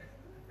magazine.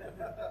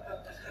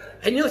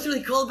 And you know what's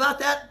really cool about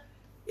that?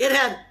 It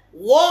had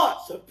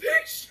lots of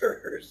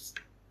pictures.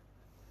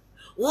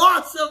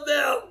 Lots of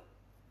them.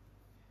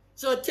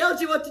 So it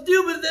tells you what to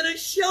do, but then it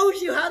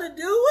shows you how to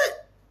do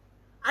it.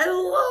 I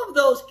love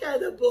those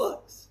kind of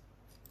books.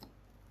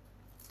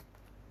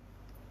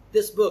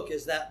 This book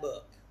is that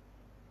book.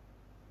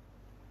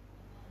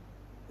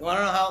 You want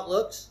to know how it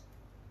looks?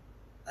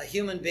 A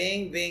human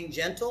being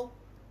gentle.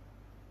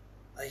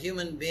 A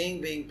human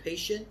being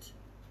patient.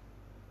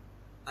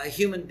 A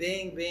human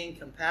being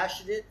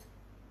compassionate.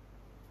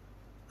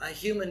 A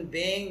human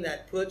being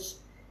that puts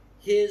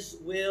his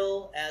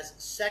will as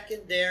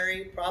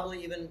secondary,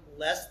 probably even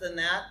less than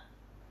that,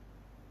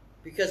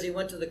 because he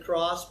went to the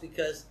cross,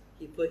 because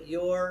he put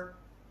your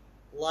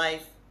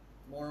life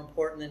more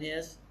important than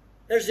his.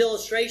 There's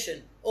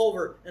illustration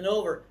over and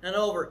over and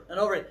over and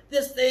over.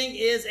 This thing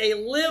is a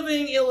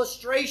living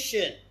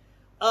illustration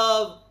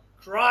of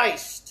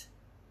Christ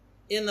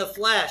in the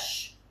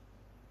flesh,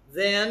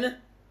 then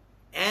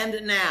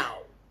and now.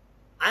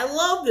 I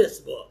love this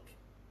book.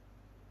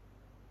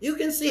 You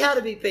can see how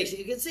to be patient.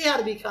 You can see how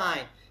to be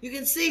kind. You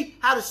can see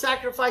how to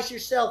sacrifice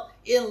yourself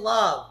in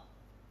love.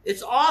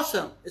 It's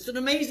awesome. It's an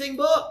amazing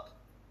book.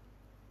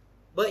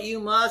 But you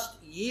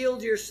must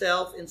yield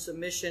yourself in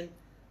submission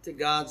to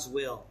God's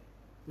will.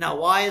 Now,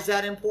 why is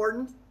that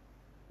important?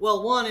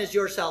 Well, one is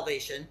your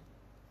salvation.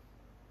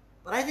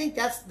 But I think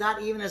that's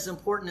not even as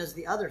important as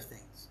the other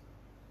things.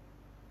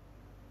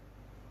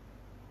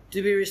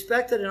 To be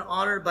respected and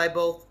honored by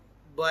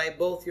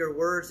both your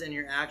words and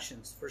your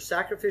actions, for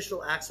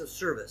sacrificial acts of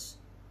service,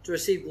 to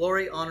receive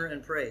glory, honor,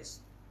 and praise.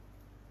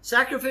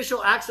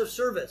 Sacrificial acts of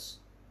service.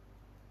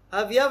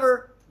 Have you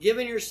ever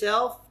given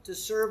yourself to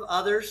serve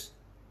others,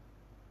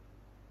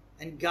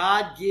 and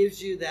God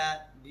gives you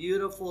that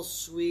beautiful,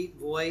 sweet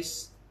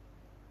voice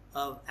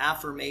of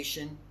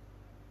affirmation,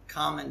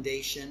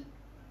 commendation,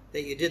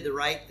 that you did the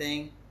right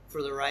thing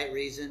for the right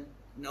reason,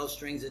 no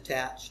strings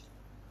attached?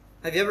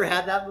 Have you ever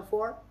had that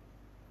before?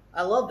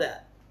 I love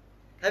that.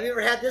 Have you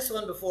ever had this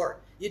one before?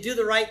 You do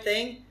the right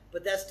thing,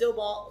 but that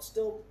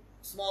still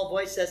small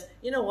voice says,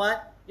 you know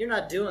what? You're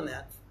not doing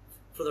that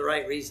for the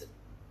right reason.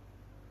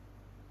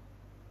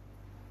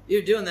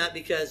 You're doing that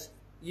because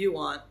you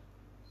want.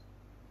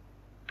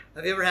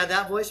 Have you ever had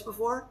that voice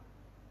before?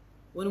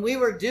 When we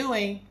were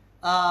doing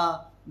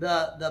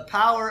the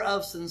power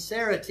of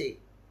sincerity,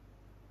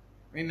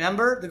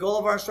 remember the goal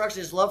of our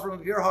instruction is love from a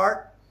pure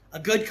heart, a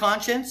good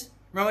conscience.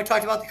 Remember we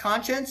talked about the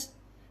conscience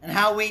and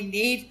how we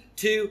need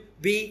to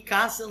be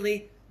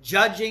constantly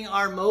judging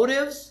our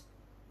motives,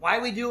 why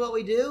we do what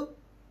we do?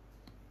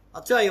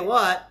 I'll tell you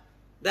what,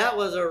 that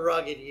was a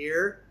rugged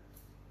year.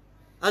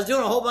 I was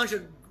doing a whole bunch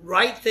of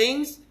right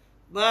things,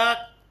 but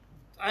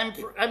I'm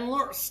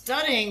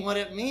studying what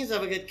it means to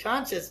have a good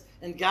conscience,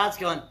 and God's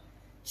going,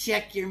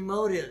 check your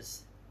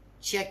motives.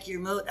 Check your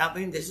motives. I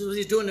mean, this is what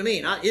he's doing to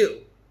me, not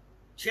you.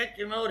 Check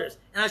your motives.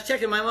 And I was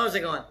checking my motives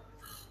and going,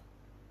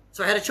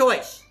 so I had a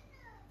choice.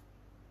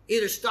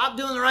 Either stop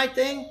doing the right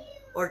thing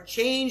or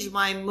change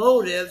my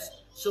motives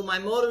so my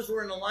motives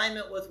were in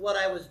alignment with what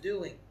I was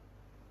doing.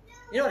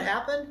 You know what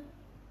happened?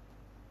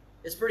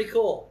 It's pretty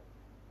cool.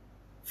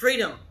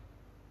 Freedom.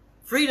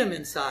 Freedom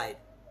inside.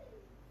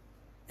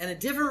 And a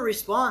different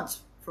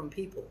response from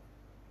people.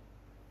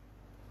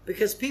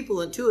 Because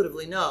people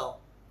intuitively know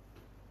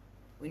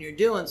when you're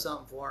doing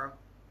something for them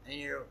and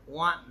you're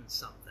wanting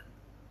something.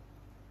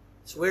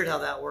 It's weird how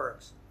that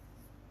works.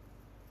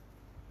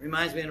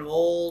 Reminds me of an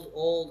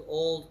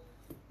old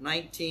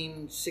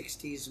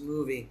 1960s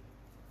movie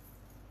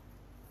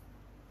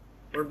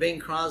where Bing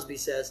Crosby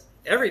says,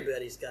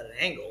 everybody's got an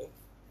angle.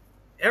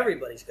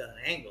 Everybody's got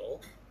an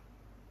angle.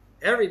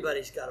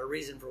 Everybody's got a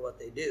reason for what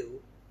they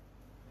do.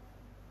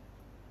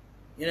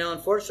 You know,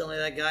 unfortunately,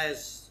 that guy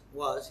he's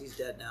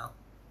dead now.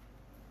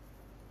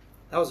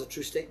 That was a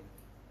true statement.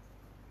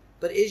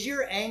 But is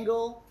your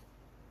angle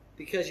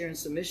because you're in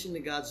submission to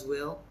God's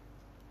will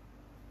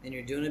and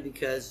you're doing it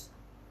because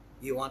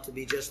you want to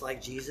be just like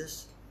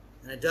Jesus,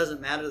 and it doesn't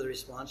matter the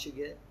response you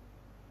get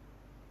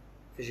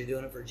because you're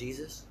doing it for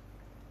Jesus?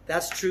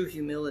 That's true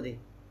humility.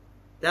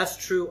 That's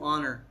true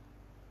honor.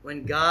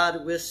 When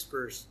God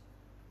whispers,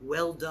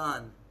 well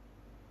done,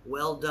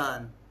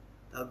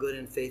 thou good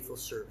and faithful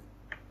servant,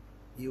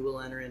 you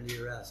will enter into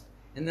your rest.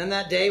 And then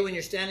that day when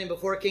you're standing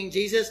before King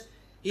Jesus,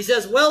 he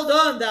says, well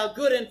done, thou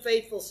good and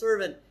faithful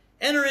servant.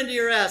 Enter into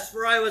your rest,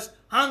 for I was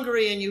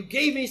hungry and you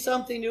gave me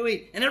something to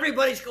eat. And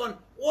everybody's going,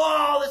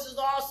 whoa, this is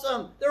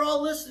awesome. They're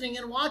all listening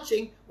and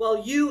watching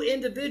while you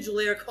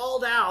individually are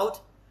called out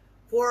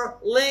for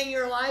laying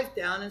your life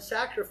down in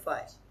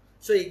sacrifice.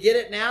 So you get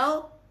it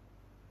now,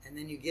 and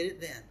then you get it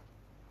then.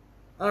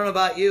 I don't know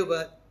about you,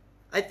 but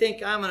I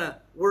think I'm going to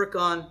work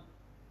on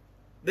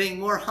being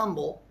more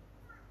humble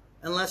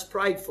and less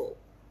prideful.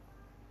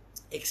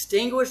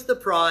 Extinguish the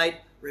pride,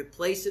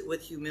 replace it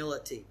with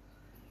humility.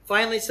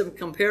 Finally, some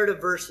comparative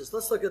verses.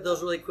 Let's look at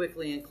those really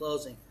quickly in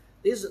closing.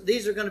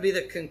 These are going to be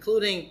the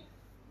concluding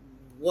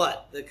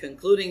what? The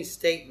concluding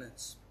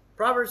statements.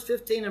 Proverbs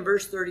 15 and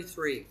verse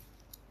 33.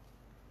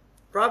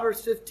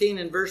 Proverbs 15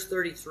 and verse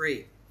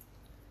 33.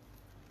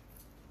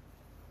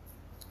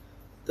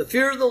 The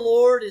fear of the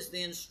Lord is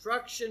the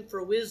instruction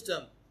for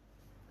wisdom,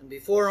 and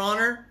before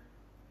honor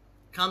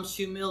comes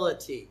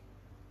humility.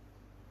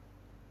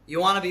 You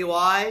want to be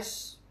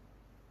wise?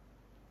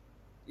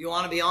 You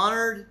want to be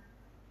honored?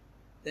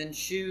 Then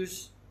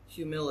choose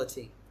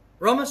humility.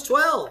 Romans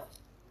 12.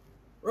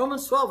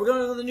 Romans 12. We're going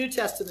to go to the New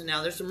Testament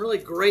now. There's some really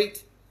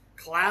great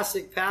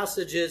classic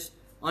passages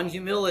on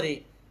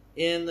humility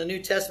in the New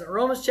Testament.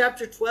 Romans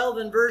chapter 12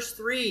 and verse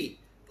 3.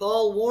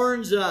 Paul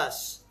warns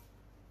us.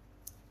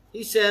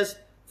 He says,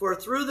 for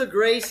through the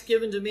grace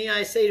given to me,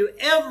 I say to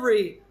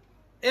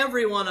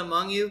everyone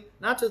among you,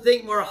 not to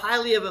think more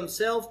highly of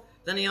himself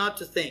than he ought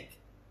to think,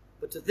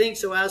 but to think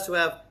so as to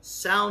have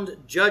sound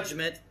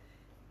judgment,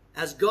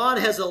 as God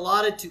has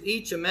allotted to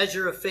each a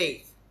measure of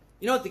faith.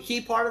 You know what the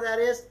key part of that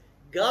is?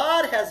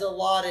 God has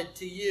allotted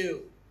to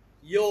you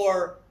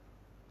your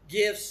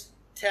gifts,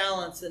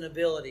 talents, and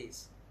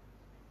abilities.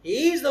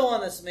 He's the one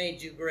that's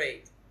made you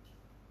great,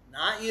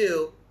 not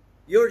you.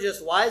 You're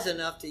just wise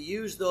enough to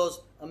use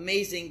those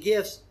amazing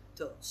gifts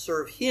to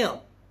serve Him.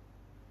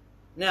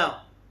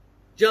 Now,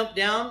 jump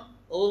down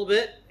a little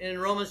bit in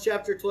Romans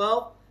chapter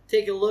 12.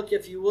 Take a look,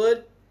 if you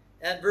would,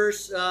 at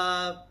verse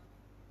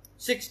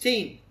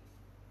 16.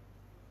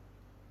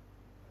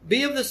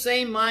 Be of the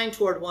same mind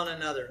toward one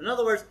another. In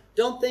other words,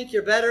 don't think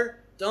you're better.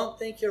 Don't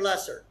think you're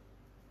lesser.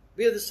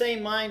 Be of the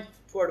same mind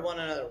toward one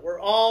another. We're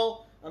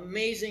all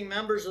amazing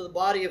members of the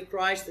body of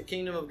Christ, the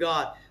kingdom of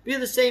God. Be of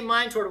the same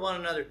mind toward one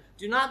another.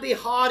 Do not be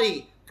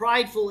haughty,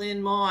 prideful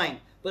in mind,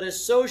 but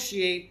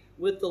associate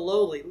with the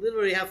lowly.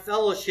 Literally have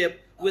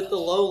fellowship with the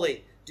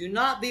lowly. Do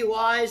not be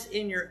wise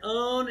in your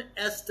own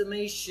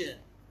estimation.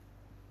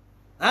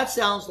 That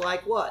sounds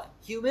like what?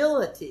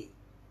 Humility.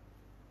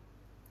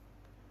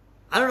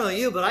 I don't know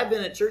you, but I've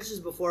been at churches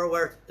before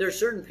where there are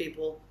certain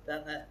people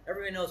that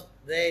everybody knows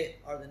they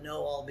are the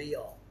know-all,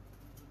 be-all.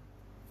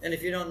 And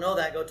if you don't know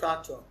that, go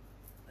talk to them,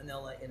 and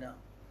they'll let you know.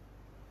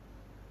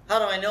 How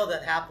do I know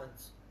that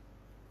happens?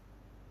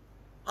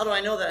 How do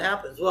I know that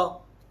happens?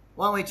 Well,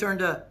 why don't we turn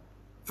to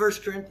 1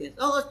 Corinthians?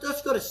 Oh,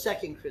 let's go to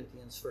 2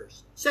 Corinthians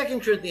first. 2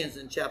 Corinthians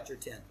in chapter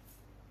 10.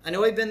 I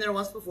know we've been there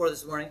once before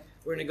this morning.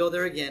 We're going to go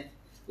there again.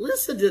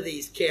 Listen to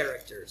these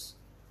characters.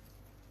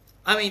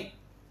 I mean,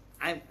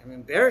 I'm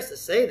embarrassed to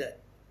say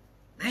that,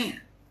 man,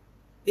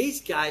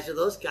 these guys are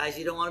those guys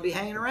you don't want to be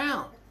hanging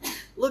around.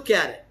 Look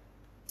at it.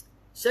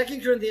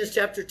 2 Corinthians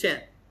chapter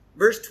 10,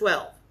 verse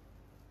 12.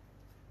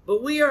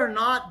 But we are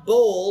not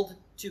bold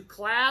to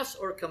class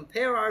or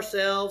compare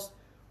ourselves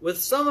with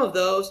some of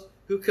those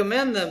who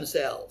commend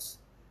themselves.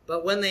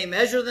 But when they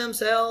measure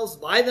themselves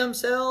by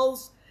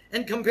themselves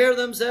and compare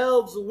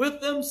themselves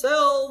with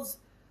themselves,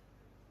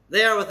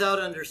 they are without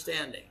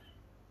understanding.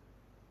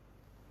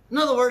 In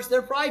other words,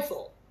 they're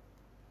prideful.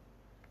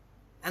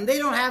 And they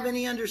don't have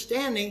any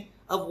understanding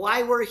of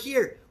why we're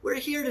here. We're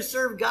here to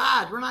serve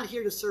God. We're not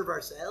here to serve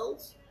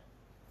ourselves.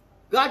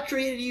 God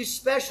created you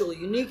special,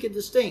 unique, and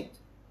distinct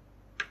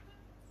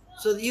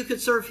so that you could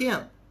serve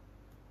Him.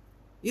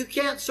 You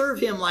can't serve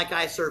Him like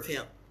I serve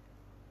Him.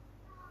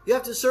 You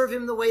have to serve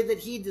Him the way that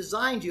He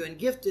designed you and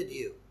gifted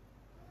you.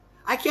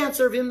 I can't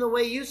serve Him the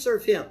way you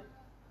serve Him.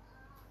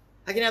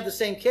 I can have the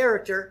same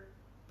character,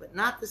 but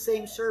not the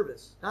same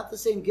service, not the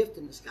same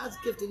giftedness. God's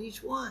gifted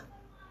each one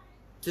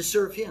to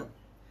serve Him.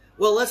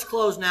 Well, let's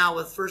close now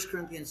with 1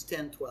 Corinthians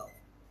 10:12.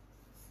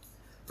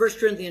 1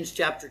 Corinthians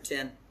chapter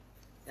 10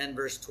 and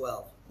verse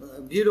 12.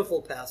 A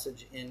beautiful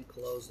passage in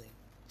closing.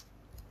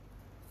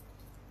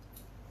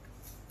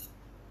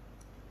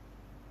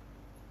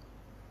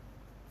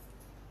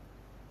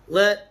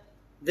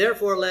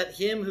 Therefore let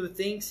him who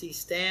thinks he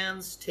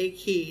stands take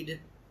heed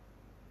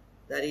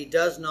that he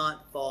does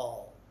not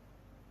fall.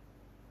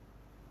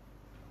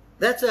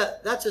 That's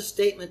a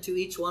statement to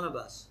each one of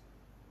us.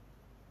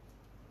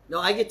 No,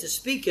 I get to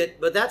speak it,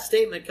 but that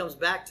statement comes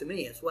back to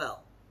me as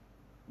well.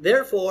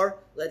 Therefore,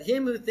 let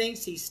him who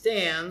thinks he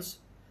stands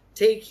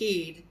take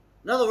heed.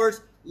 In other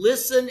words,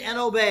 listen and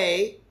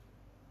obey,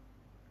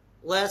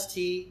 lest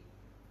he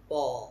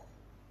fall.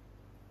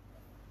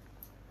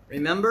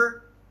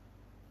 Remember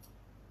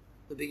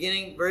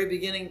the very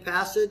beginning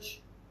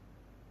passage?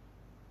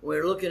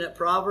 We're looking at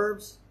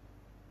Proverbs.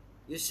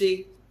 You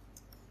see,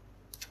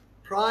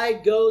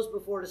 pride goes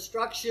before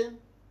destruction,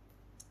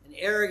 and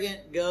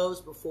arrogance goes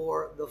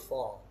before the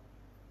fall.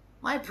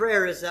 My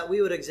prayer is that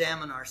we would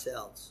examine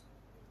ourselves.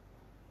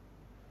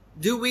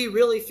 Do we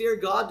really fear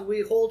God? Do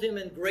we hold him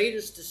in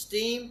greatest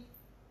esteem,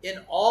 in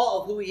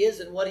awe of who he is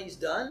and what he's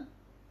done?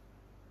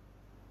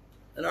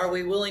 And are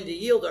we willing to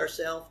yield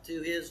ourselves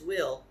to his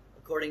will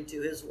according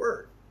to his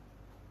word?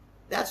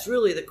 That's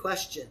really the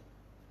question.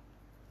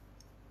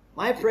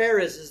 My prayer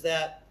is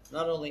that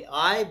not only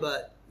I,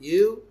 but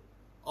you,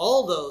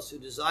 all those who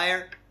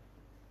desire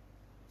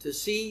to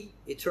see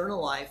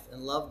eternal life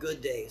and love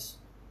good days,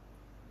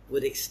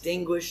 would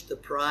extinguish the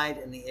pride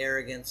and the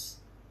arrogance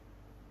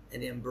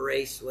and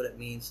embrace what it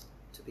means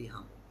to be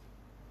humble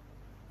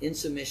in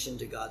submission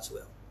to God's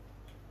will.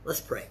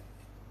 Let's pray.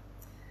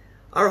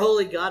 Our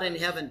holy God in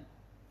heaven,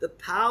 the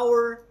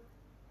power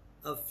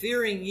of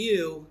fearing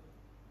you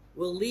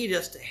will lead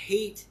us to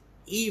hate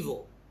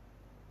evil,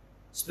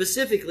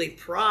 specifically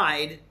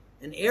pride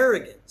and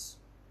arrogance,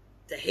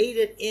 to hate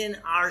it in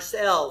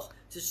ourselves,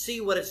 to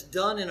see what it's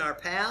done in our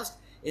past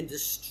in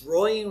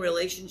destroying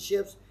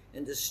relationships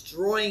and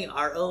destroying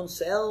our own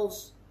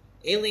selves,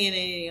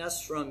 alienating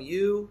us from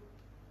you,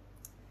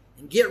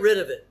 and get rid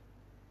of it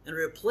and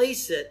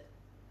replace it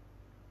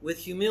with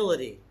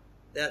humility,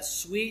 that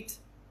sweet,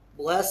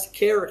 blessed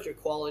character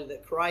quality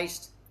that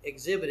Christ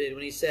exhibited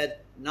when he said,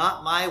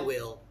 "Not my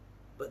will,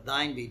 but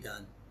thine be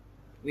done."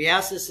 We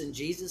ask this in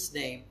Jesus'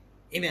 name.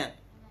 Amen.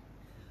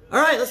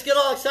 All right, let's get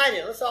all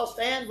excited. Let's all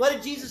stand. What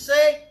did Jesus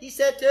say? He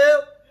said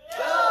to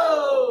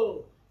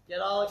go. Get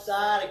all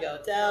excited. Go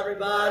tell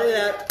everybody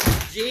that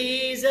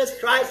Jesus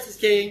Christ is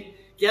King.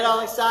 Get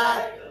all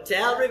excited.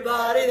 Tell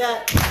everybody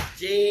that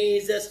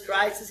Jesus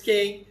Christ is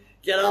King.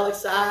 Get all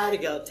excited.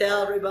 Go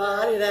tell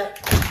everybody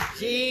that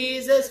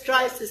Jesus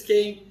Christ is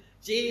King.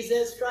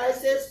 Jesus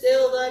Christ is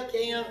still the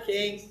King of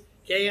Kings.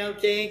 King of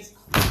Kings.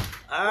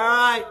 All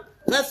right,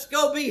 let's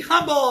go be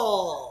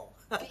humble.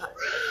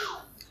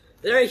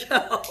 There you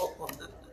go.